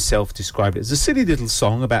Medley himself described it as a silly little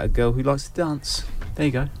song about a girl who likes to dance. There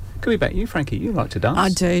you go. Could be about you, Frankie. You like to dance. I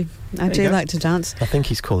do. I There do you go. like to dance. I think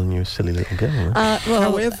he's calling you a silly little girl. Well,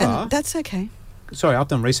 However- and that's okay. Sorry, I've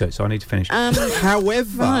done research, so I need to finish.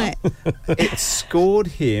 However, Right. it scored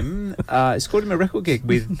him a record gig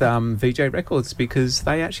with VJ Records because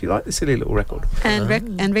they actually like the silly little record. And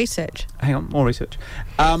and research. Hang on, more research.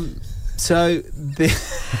 So they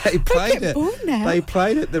played it. bored now. They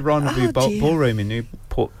played at the Rendezvous Oh, dear. Ballroom in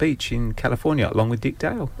Newport Beach in California, along with Dick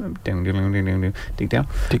Dale. Dick Dale.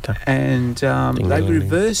 Dick Dale. And Ding, they ding, ding.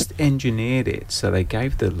 reversed engineered it, so they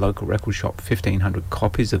gave the local record shop 1,500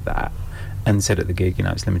 copies of that, and said at the gig,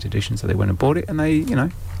 it's limited edition. So they went and bought it, and they,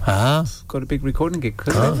 got a big recording gig.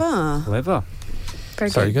 Clever.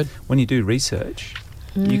 Very good. When you do research,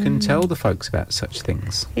 you can tell the folks about such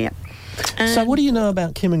things. Yep. So what do you know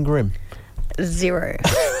about Kim and Grim? Zero.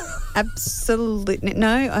 Absolutely.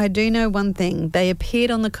 No, I do know one thing. They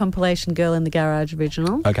appeared on the compilation Girl in the Garage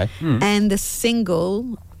original. Okay. And the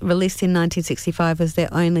single released in 1965 was their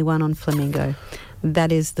only one on Flamingo.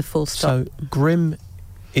 That is the full stop. So Grim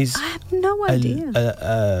is... I have no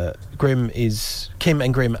idea. Kim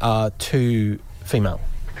and Grim are two female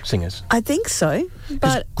singers. I think so. 'Cause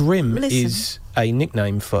But Grim listen. is a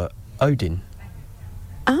nickname for Odin.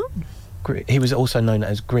 Oh. He was also known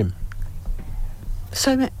as Grim.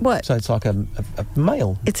 So what? So it's like a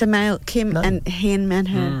male. It's a male, Kim, and him and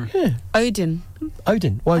her. Yeah. Odin.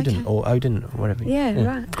 Odin, or Odin, or whatever. Yeah,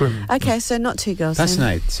 right. Grim. Okay, so not two girls. then.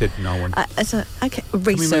 Fascinated, said no one. Okay, Can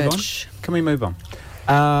we move on? research. Can we move on?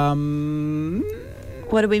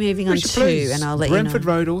 What are we moving on Richard, to? please. And I'll let Brentford you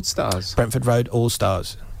know. Road All Stars. Brentford Road All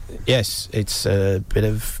Stars. Yes, it's a bit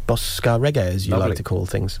of Boss-Car reggae, as you Lovely. like to call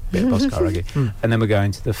things. Bit of Boss-Car reggae. And then we're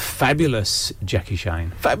going to the fabulous Jackie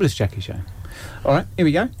Shane. Fabulous Jackie Shane. All right, here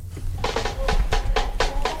we go.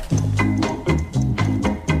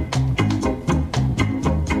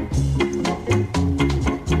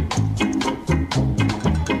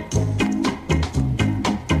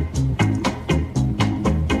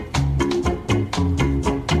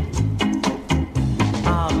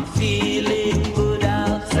 I'm feeling good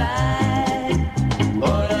outside,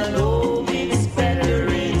 but I know it's better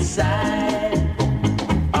inside.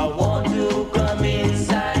 I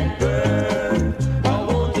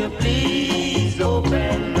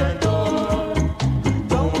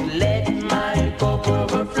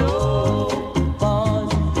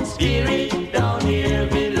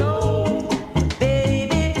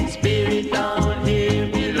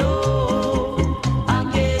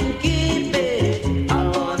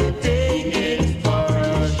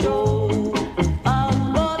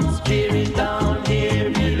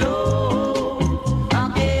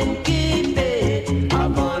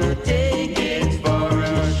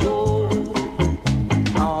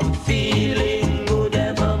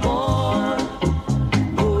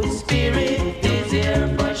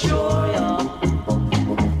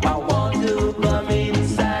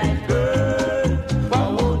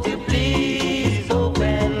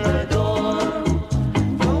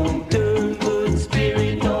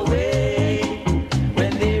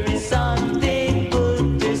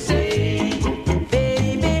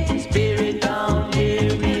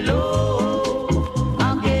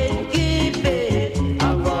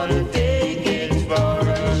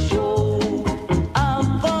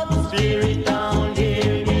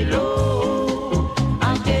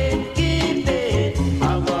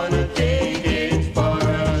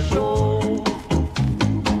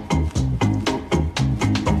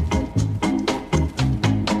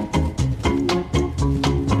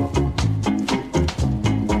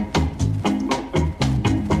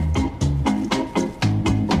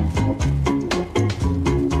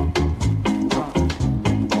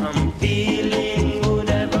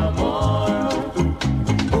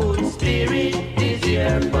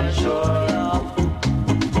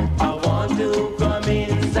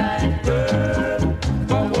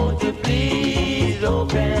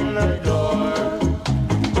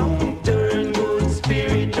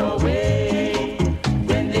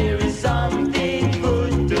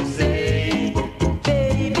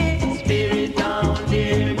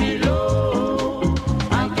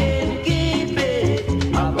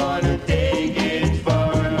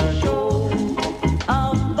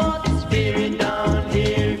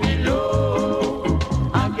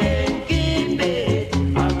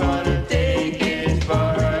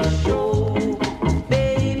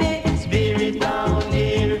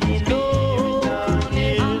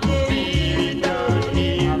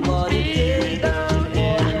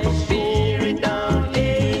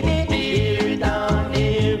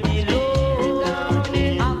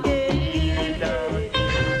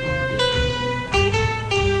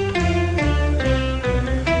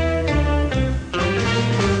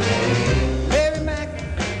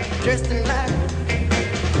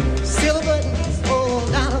back. Silver buttons all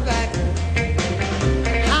down her back.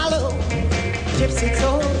 Hollow gypsy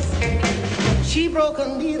toes. She broke a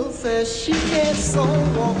needle, says she can't sew,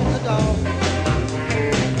 walking the dog.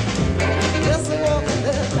 Just a walking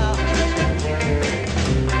the dog.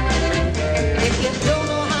 If you don't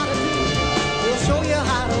know how to do it, we'll show you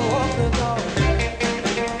how to walk the dog.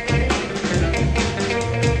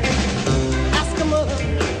 Ask a mother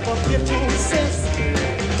for 15 cents.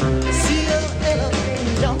 See a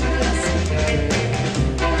elephant jump yes.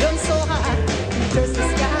 Jump so high, you touch the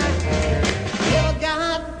sky. Never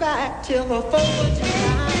got back till the 4th of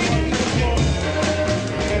July.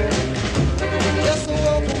 Just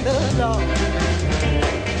walking the dog.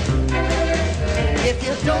 If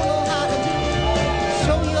you don't know how to do it,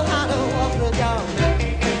 show you how to walk the dog.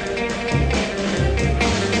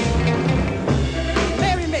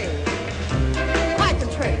 Mary, Mike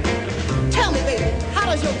and Trey, tell me, baby, how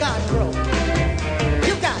does your garden grow?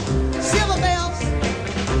 You got silver bells,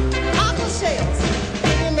 aqua shells,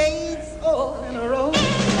 baby maids all in a row.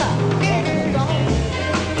 Walking the dog,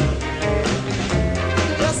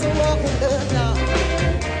 just walking the dog.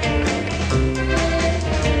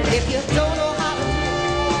 If you don't know how to do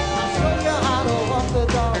it, I'll show you how to walk the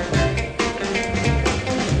dog.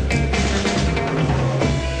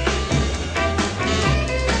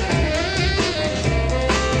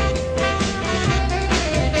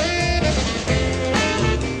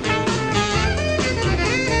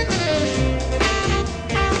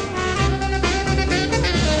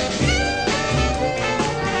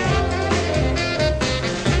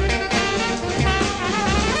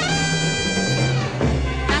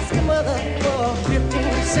 Ask a mother for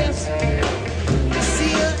 15 cents.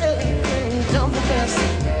 See a elephant jump the fence.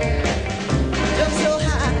 Jump so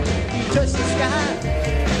high, you touch the sky.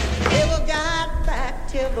 Never got back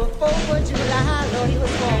till the 4th of July. Lord, he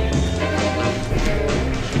was born.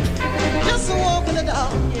 Just a walk in the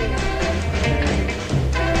dog.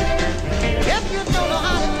 If you don't know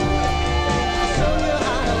how to do it, I'll show you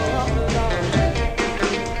how to walk the dog.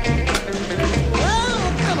 Oh,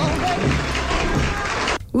 come on, baby.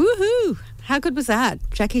 Woohoo! How good was that?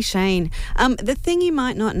 Jackie Shane. The thing you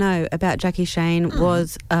might not know about Jackie Shane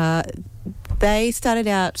was they started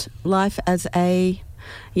out life as a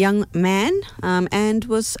young man and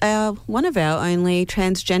was one of our only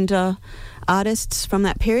transgender artists from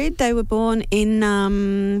that period. They were born in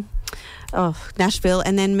Nashville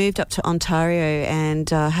and then moved up to Ontario and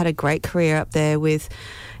had a great career up there with,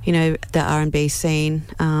 you know, the R&B scene.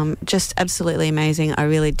 Just absolutely amazing. I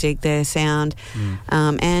really dig their sound.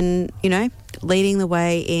 And, you know, leading the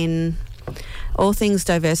way in all things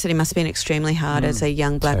diversity must have been extremely hard as a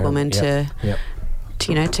young black woman to,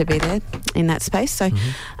 you know, to be there in that space. So,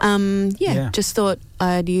 just thought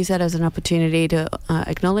I'd use that as an opportunity to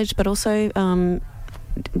acknowledge, but also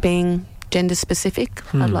being gender specific.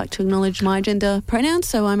 I'd like to acknowledge my gender pronouns,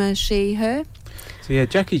 so I'm a she, her. So yeah,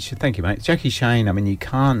 Jackie, thank you, mate. Jackie Shane, I mean, I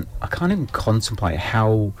can't even contemplate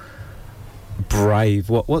how brave,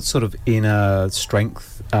 what sort of inner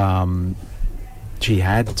strength she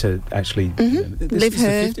had to actually live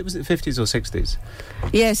her. Was it 50s or 60s?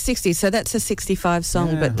 Yeah, 60s. So that's a 65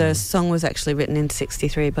 song, but the song was actually written in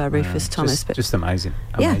 63 by Rufus Thomas. Just amazing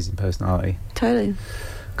personality. Totally.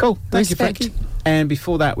 Cool. Thank Respect. you, Frankie. And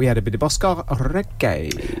before that, we had a bit of Oscar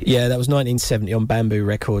Reggae. Yeah, that was 1970 on Bamboo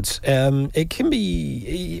Records. It can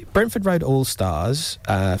be Brentford Road All Stars.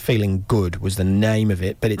 Feeling Good was the name of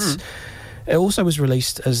it, but it also was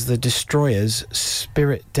released as the Destroyers'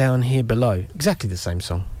 Spirit Down Here Below. Exactly the same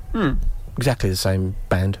song. Exactly the same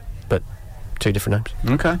band, but two different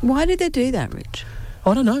names. Okay. Why did they do that, Rich?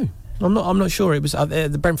 I don't know. I'm not sure. It was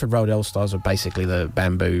the Brentford Road All Stars are basically the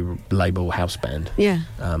Bamboo label house band. Yeah.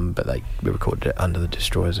 But we recorded it under the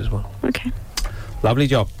Destroyers as well. Okay. Lovely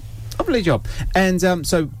job. And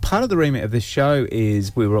so part of the remit of this show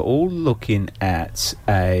is we were all looking at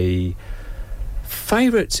a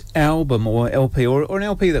favourite album or LP or an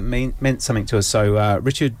LP that meant something to us. So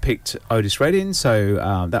Richard picked Otis Redding.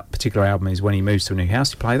 So that particular album is When He Moves to a New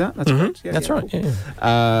House. You play that? That's correct? That's right. Cool.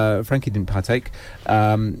 Yeah. Frankie didn't partake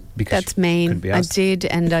because that's mean. I did,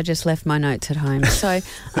 and I just left my notes at home. So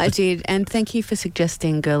I did, and thank you for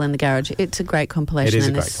suggesting Girl in the Garage. It's a great compilation,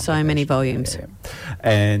 and there's so many volumes. Yeah.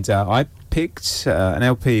 And I picked an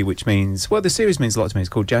LP which means, well, the series means a lot to me. It's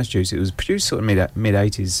called Jazz Juice. It was produced sort of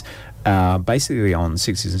mid-80s, basically on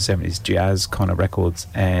 60s and 70s jazz kind of records.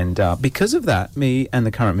 And because of that, me and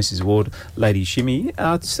the current Mrs. Ward, Lady Shimmy,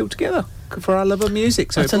 are still together for our love of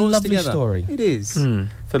music. So it's it a brought us lovely together. story. It is.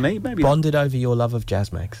 For me, maybe. Bonded over your love of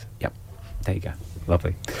jazz, Max. Yep. There you go.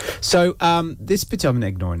 Lovely. So this I'm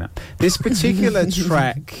ignoring that. This particular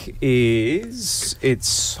track is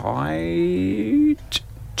side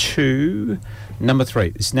 2, number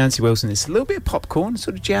 3. It's Nancy Wilson. It's a little bit of popcorn,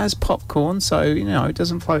 sort of jazz popcorn. So it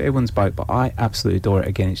doesn't float everyone's boat, but I absolutely adore it.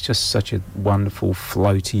 Again, it's just such a wonderful,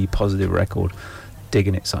 floaty, positive record.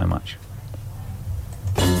 Digging it so much.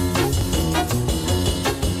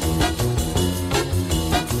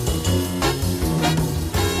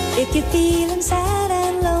 If you're feeling sad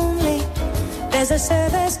and lonely, there's a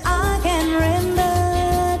service I can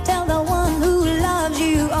render. Tell the one who loves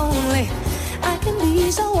you only, I can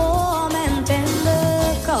be so warm and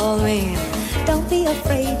tender. Call me, don't be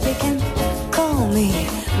afraid, you can call me.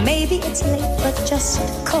 Maybe it's late, but just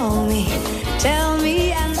call me. Tell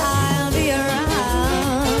me and I'll be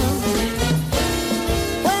around.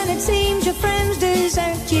 When it seems your friends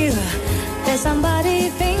desert you, there's somebody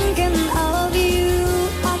thinking of you.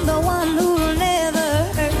 I'm the one who'll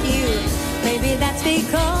never hurt you. Maybe that's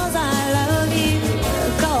because I love you.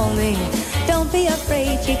 Call me, don't be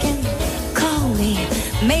afraid, you can call me.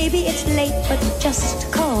 Maybe it's late, but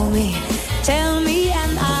just call me. Tell me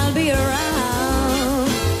and I'll be around.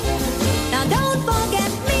 Now don't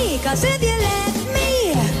forget me, 'cause if you let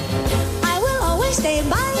me, I will always stay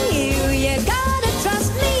by you. You gotta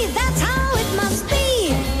trust me, that's how it must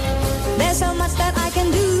be. There's so much that I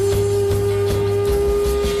can do.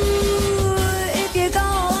 If you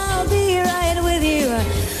call, I'll be right with you.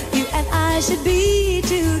 You and I should be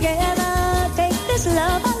together. Take this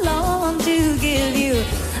love I long to give you.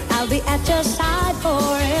 I'll be at your side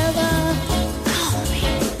forever. Call me.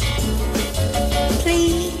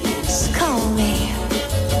 Please call me.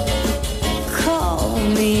 Call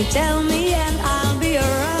me, tell me and I'll be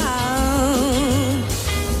around.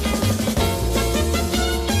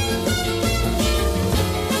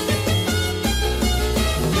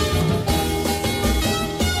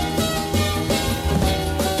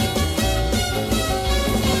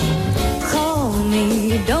 Call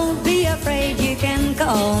me, don't be afraid, you can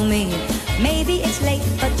call me. Maybe it's late,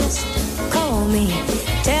 but just call me.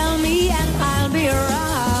 Tell me and I'll be around.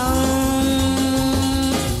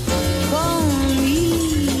 Call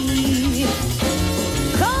me.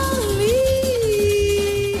 Call me.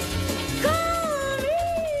 Call me.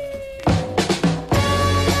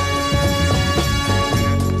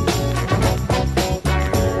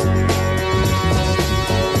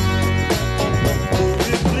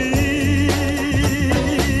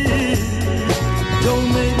 Don't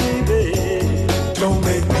make me, babe. Don't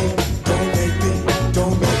make me, don't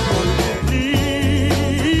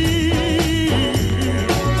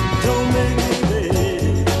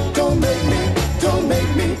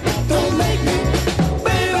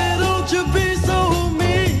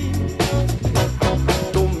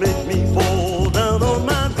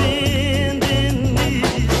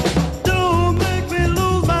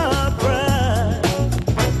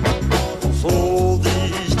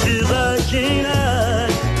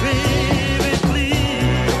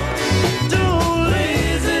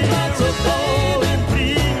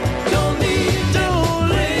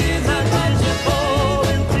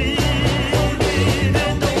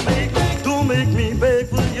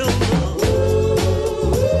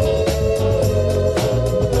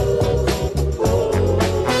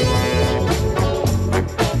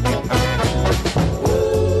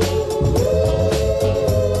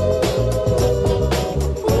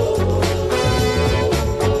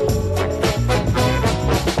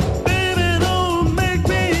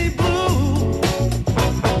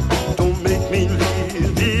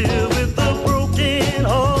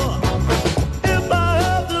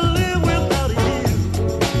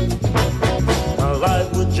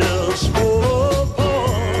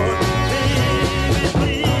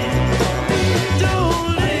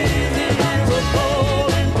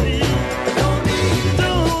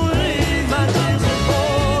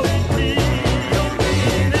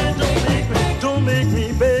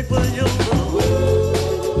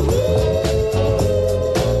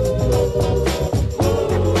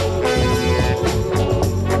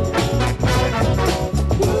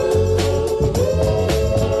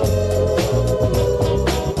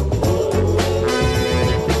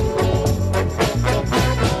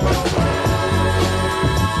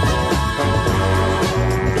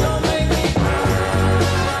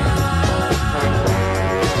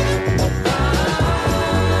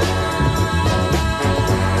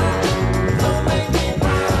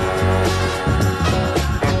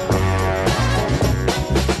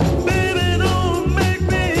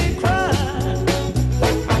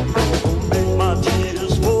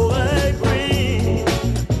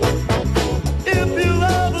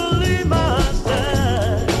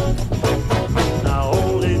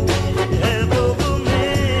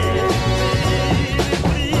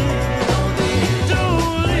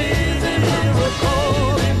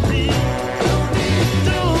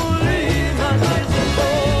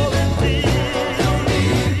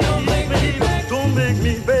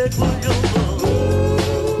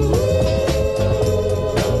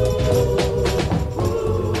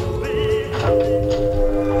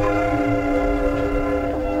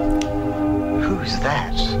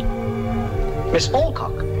Miss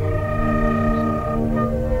Alcock.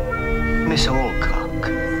 Miss Alcock.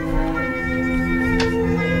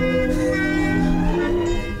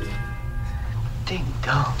 Ding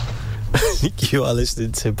dong. You are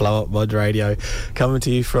listening to Blow Up Mod Radio, coming to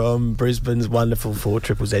you from Brisbane's wonderful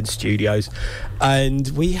 4ZZZ studios. And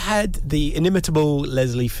we had the inimitable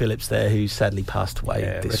Leslie Phillips there, who sadly passed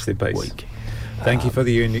away this week. Thank you for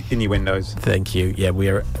the innuendos. Thank you. Yeah, we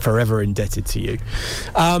are forever indebted to you.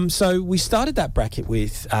 So we started that bracket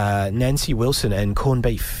with Nancy Wilson and corned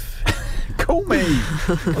beef. Call me.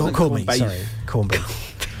 Call me. Sorry, corned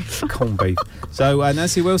beef. Corned beef. So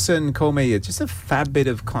Nancy Wilson, Call Me, just a fab bit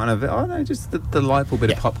of kind of, I don't know, just the delightful bit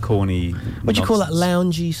of popcorny. What do you call that?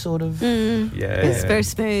 Loungy sort of? Yeah. It's very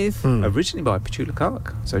smooth. Originally by Petula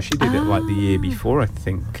Clark. So she did it like the year before, I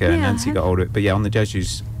think. Nancy got hold of it. But yeah, on the Jazz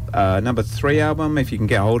Juice number 3 album, if you can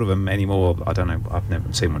get hold of them anymore, I don't know, I've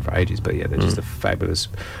never seen one for ages, but yeah, they're just a fabulous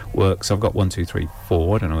work. So I've got 1, 2, 3,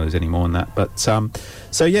 4. I don't know if there's any more than that, but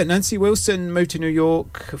so yeah, Nancy Wilson moved to New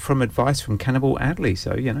York from advice from Cannibal Adderley.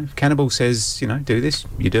 So if Cannibal says do this,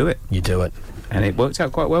 you do it, and it worked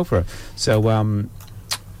out quite well for her. So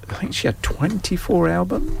I think she had 24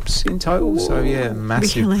 albums in total. So yeah,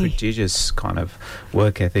 massive, prodigious kind of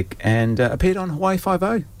work ethic, and appeared on Hawaii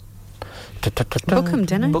Five-0. Bookham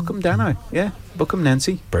Dano. Yeah, Bookham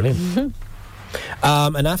Nancy. Brilliant.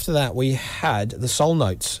 And after that, we had the Soul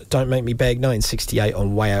Notes, Don't Make Me Beg, 1968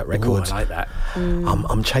 on Way Out Records. Ooh, I like that.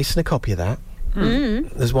 I'm chasing a copy of that.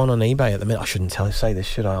 There's one on eBay at the minute. I shouldn't say this,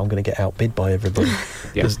 should I? I'm going to get outbid by everybody.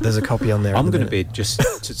 There's a copy on there. I'm going to bid just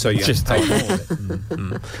so you just take more of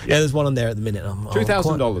it. Yeah, there's one on there at the minute.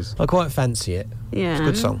 $2,000. I quite fancy it. Yeah. It's a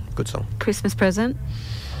good song. Good song. Christmas present.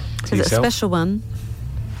 To Is it a yourself? special one?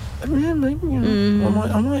 Yeah, maybe,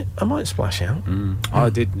 I might splash out.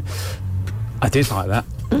 I did like that.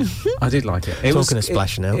 I did like it. Talking of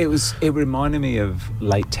splashing out. It reminded me of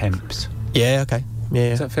Late Temps. Yeah, okay.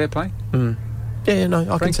 Yeah. Is that fair play? Yeah, no,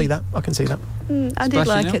 I can see that. I I did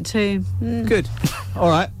like it too. Good.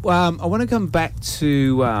 All right. I want to come back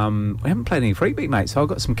to. We haven't played any Freakbeat, mate. So I've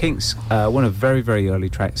got some Kinks. One of very, very early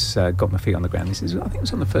tracks. Got My Feet on the Ground. This is, I think, it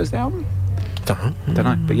was on the first album. Don't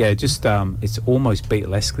know. But yeah, just it's almost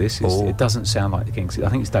Beatlesque. It doesn't sound like the Kinks. I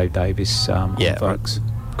think it's Dave Davis. Folks.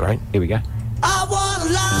 Great. Here we go. I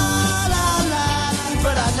wanna lie,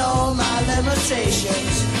 but I know my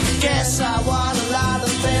limitations. Guess I want a lot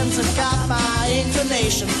of things that got my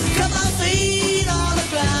inclination. Got my feet on the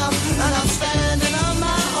ground, and I'm standing on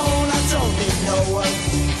my own. I don't need no one.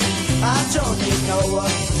 I don't need no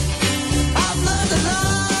one. I've learned a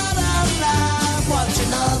lot of life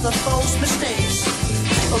watching other folks' mistakes.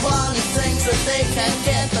 But one who thinks that they can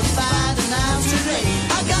get the fight, and now too late.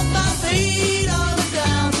 I got my feet on the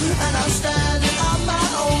ground, and I'm standing on my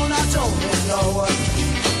own. I don't need no one.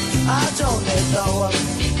 I don't need no one.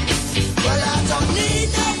 Well, I don't need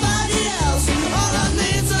nobody else. All I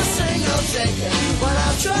need's a single ticket. When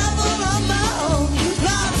I travel on my own,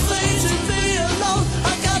 not afraid to be alone.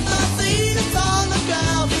 I got my feet upon the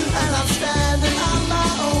ground, and I'm standing on my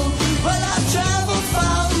own. Well, I travel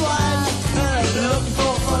far and wide, and I'm looking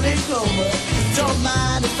for funny clover. Don't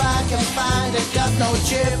mind if I can find it. Got no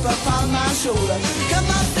chip upon my shoulder. Got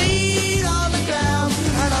my feet on the ground,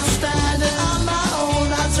 and I'm standing on my own.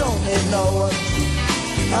 I don't need no one.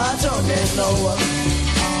 I don't need no one.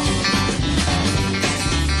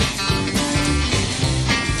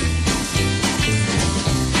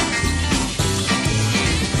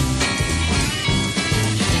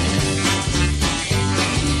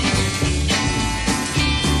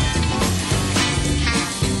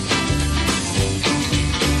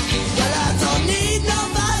 Well, I don't need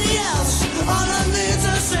nobody else. All I need's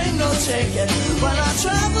a single ticket. When I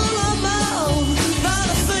travel on my own, not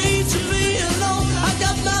afraid to be alone. I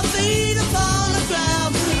got my feet upon the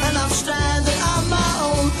ground, and I'm standing on my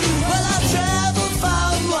own. Well, I travel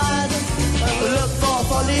far and wide, look for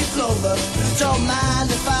four-leaf clover. Don't mind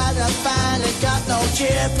if I don't find it. Got no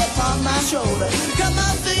chip upon my shoulder. Got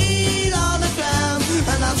my feet on the ground,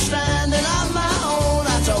 and I'm standing on my own.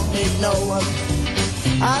 I don't need no one.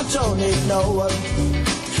 I don't need no one.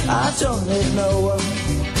 I don't need no one.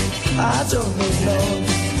 I don't need no one.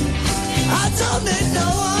 I don't need no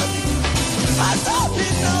one. I don't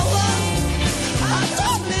need no one. I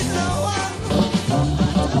don't need no one.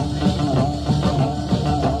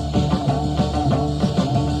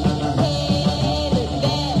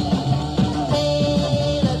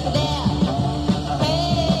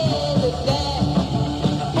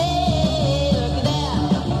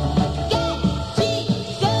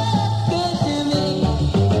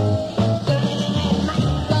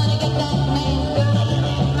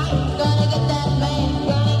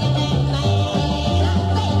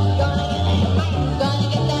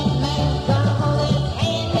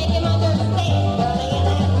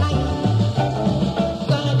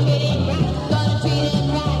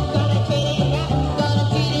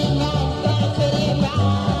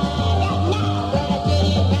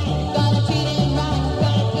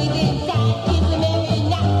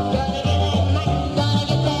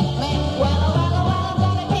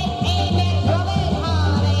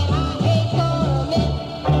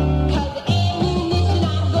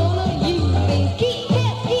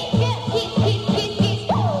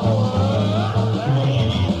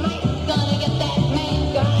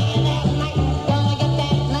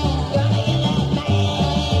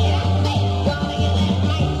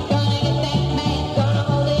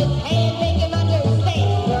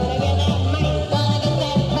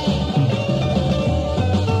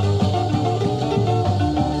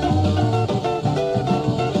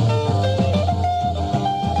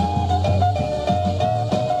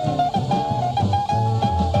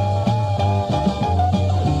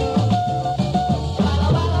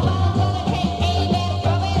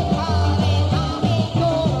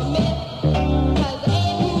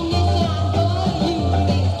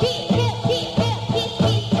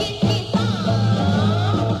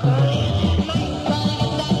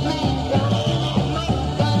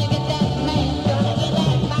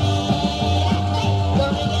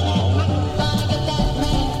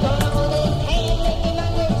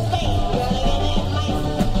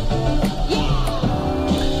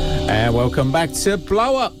 Welcome back to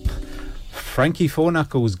Blow Up. Frankie Four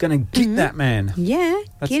Knuckles, gonna get that man. Yeah,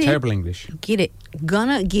 That's get terrible it. English. Get it.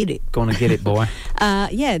 Gonna get it. Gonna get it, boy.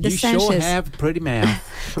 Yeah, the you Sanchez. sure have a pretty mouth.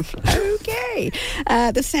 Okay.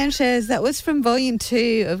 The Sanchez, that was from Volume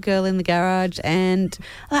 2 of Girl in the Garage, and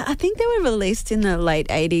I think they were released in the late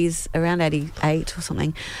 80s, around 88 or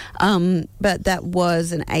something. But that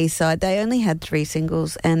was an A-side. They only had 3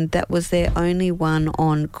 singles, and that was their only one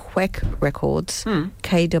on Queck Records,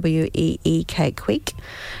 K-W-E-E-K, Queek,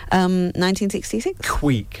 1966.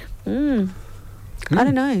 Queek. I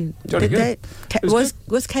don't know. Jolly good. Was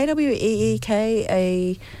KWEEK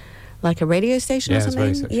a radio station or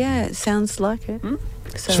something? Yeah, it sounds like it. So,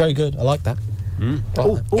 It's very good. I like that.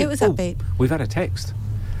 It was upbeat. We've had a text.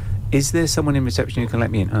 Is there someone in reception who can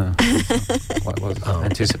let me in? What was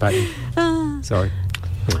anticipating? Sorry.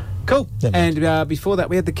 Cool. And before that,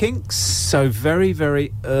 we had the Kinks. So very,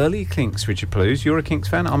 very early Kinks, Richard Plews. You're a Kinks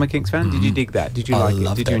fan. I'm a Kinks fan. Did you dig that? Did you like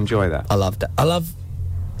it? Did you enjoy that? I loved it. I love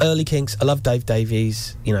early Kinks. I love Dave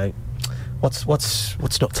Davies. You know, what's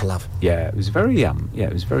not to love? Yeah, it was very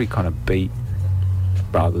it was very kind of beat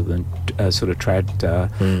rather than sort of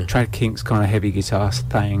trad Kinks kind of heavy guitar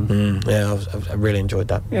thing. Yeah, I really enjoyed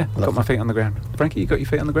that. Yeah, I got my feet on the ground. Frankie, you got your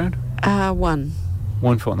feet on the ground? One.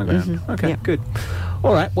 1 foot on the ground. Okay, good.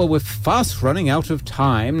 All right, well, we're fast running out of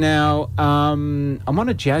time. Now, I'm on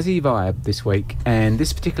a jazzy vibe this week, and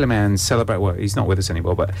this particular man well, he's not with us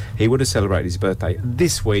anymore, but he would have celebrated his birthday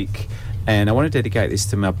this week, and I want to dedicate this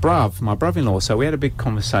to my brother-in-law. So we had a big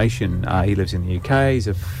conversation. He lives in the UK. He's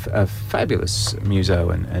a fabulous muso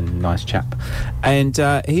and nice chap, and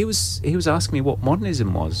he was asking me what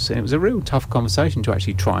modernism was, and it was a real tough conversation to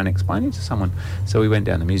actually try and explain it to someone. So we went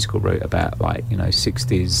down the musical route about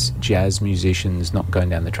 60s jazz musicians not going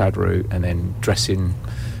down the trad route and then dressing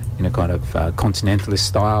in a kind of continentalist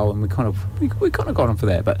style, and we kind of got on for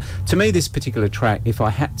there. But to me, this particular track, if I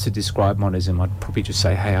had to describe modernism, I'd probably just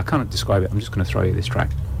say, hey, I can't describe it, I'm just going to throw you this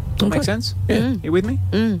track. Does that make sense? Yeah. You with me?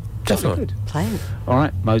 Definitely. Good. Play it. All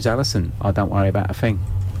right, Mose Allison, I Don't Worry About a Thing.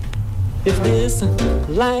 If this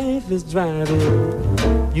life is driving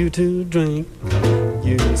you to drink,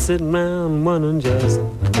 you sitting around wondering just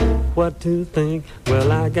what to think.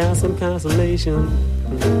 Well, I got some consolation,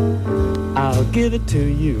 I'll give it to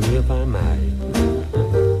you if I might.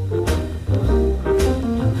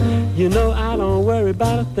 You know I don't worry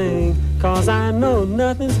about a thing, 'cause I know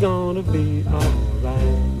nothing's gonna be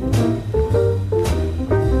alright.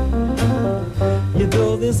 You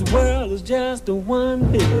know this world is just a one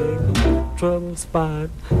big trouble spot,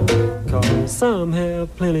 'cause some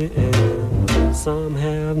have plenty and some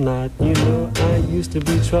have not. You know I used to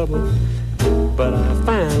be trouble, but I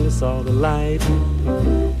finally saw the light.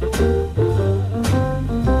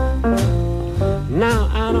 Now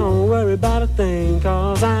I don't worry about a thing,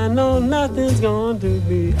 'cause I know nothing's going to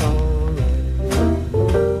be alright.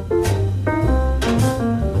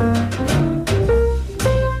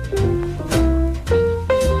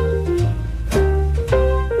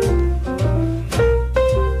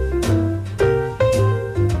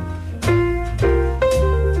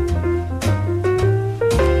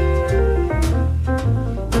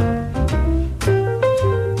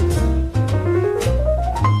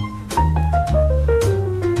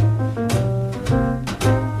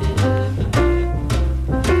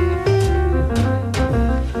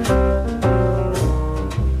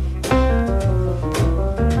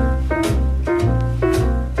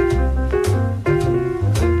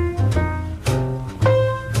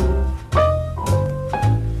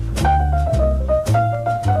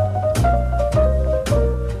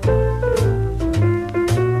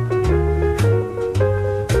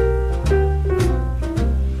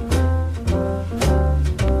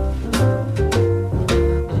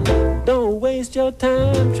 Your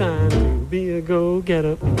time trying to be a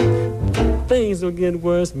go-getter. Things will get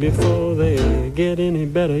worse before they get any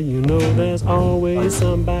better. You know there's always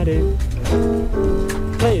somebody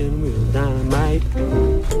playing with dynamite.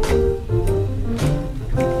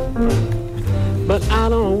 But I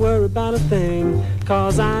don't worry about a thing,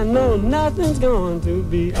 'cause I know nothing's going to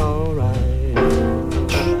be alright.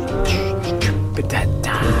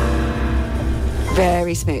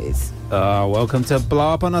 Very smooth. Welcome to Blow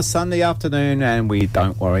Up on a Sunday afternoon, and we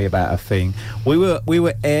don't worry about a thing. We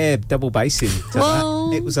were air double bassing to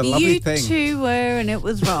that. It was a lovely thing. You two were, and it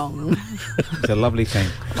was wrong. It's a lovely thing.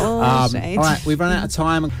 All right, we've run out of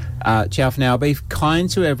time. Ciao for now. Be kind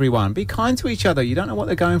to everyone. Be kind to each other. You don't know what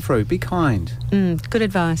they're going through. Be kind. Good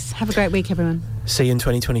advice. Have a great week, everyone. See you in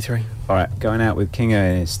 2023. All right, going out with King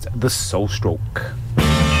Ernest, The Soul Stroke.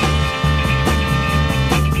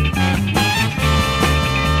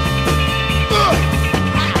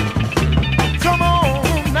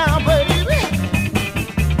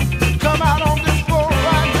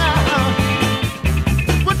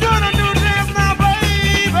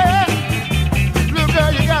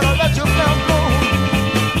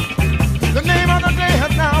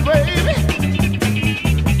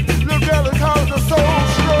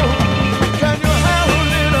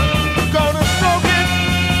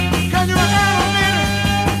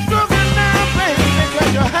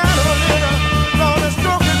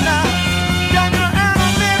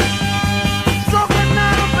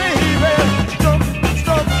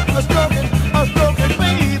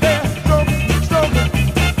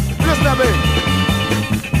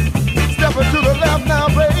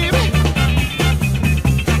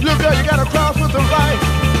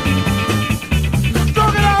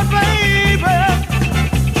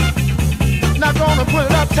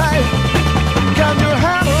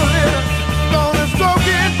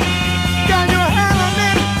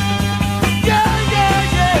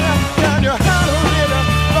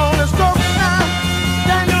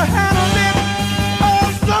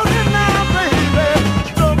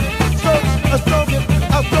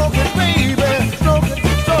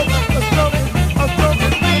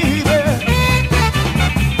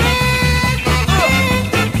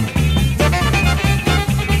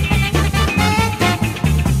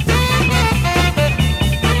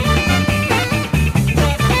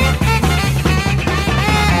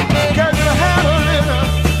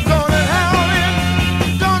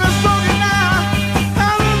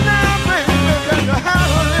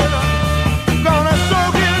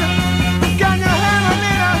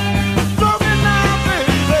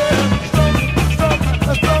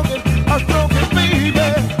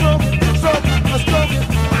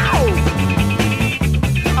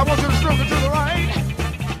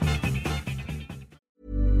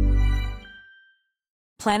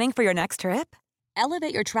 Planning for your next trip?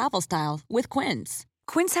 Elevate your travel style with Quince.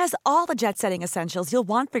 Quince has all the jet-setting essentials you'll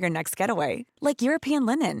want for your next getaway, like European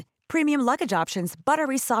linen, premium luggage options,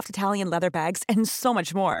 buttery soft Italian leather bags, and so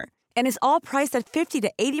much more. And is all priced at 50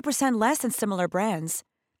 to 80% less than similar brands.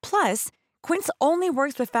 Plus, Quince only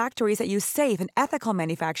works with factories that use safe and ethical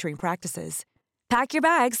manufacturing practices. Pack your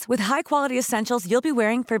bags with high-quality essentials you'll be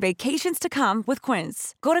wearing for vacations to come with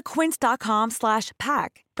Quince. Go to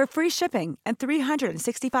quince.com/pack for free shipping and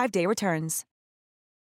 365-day returns.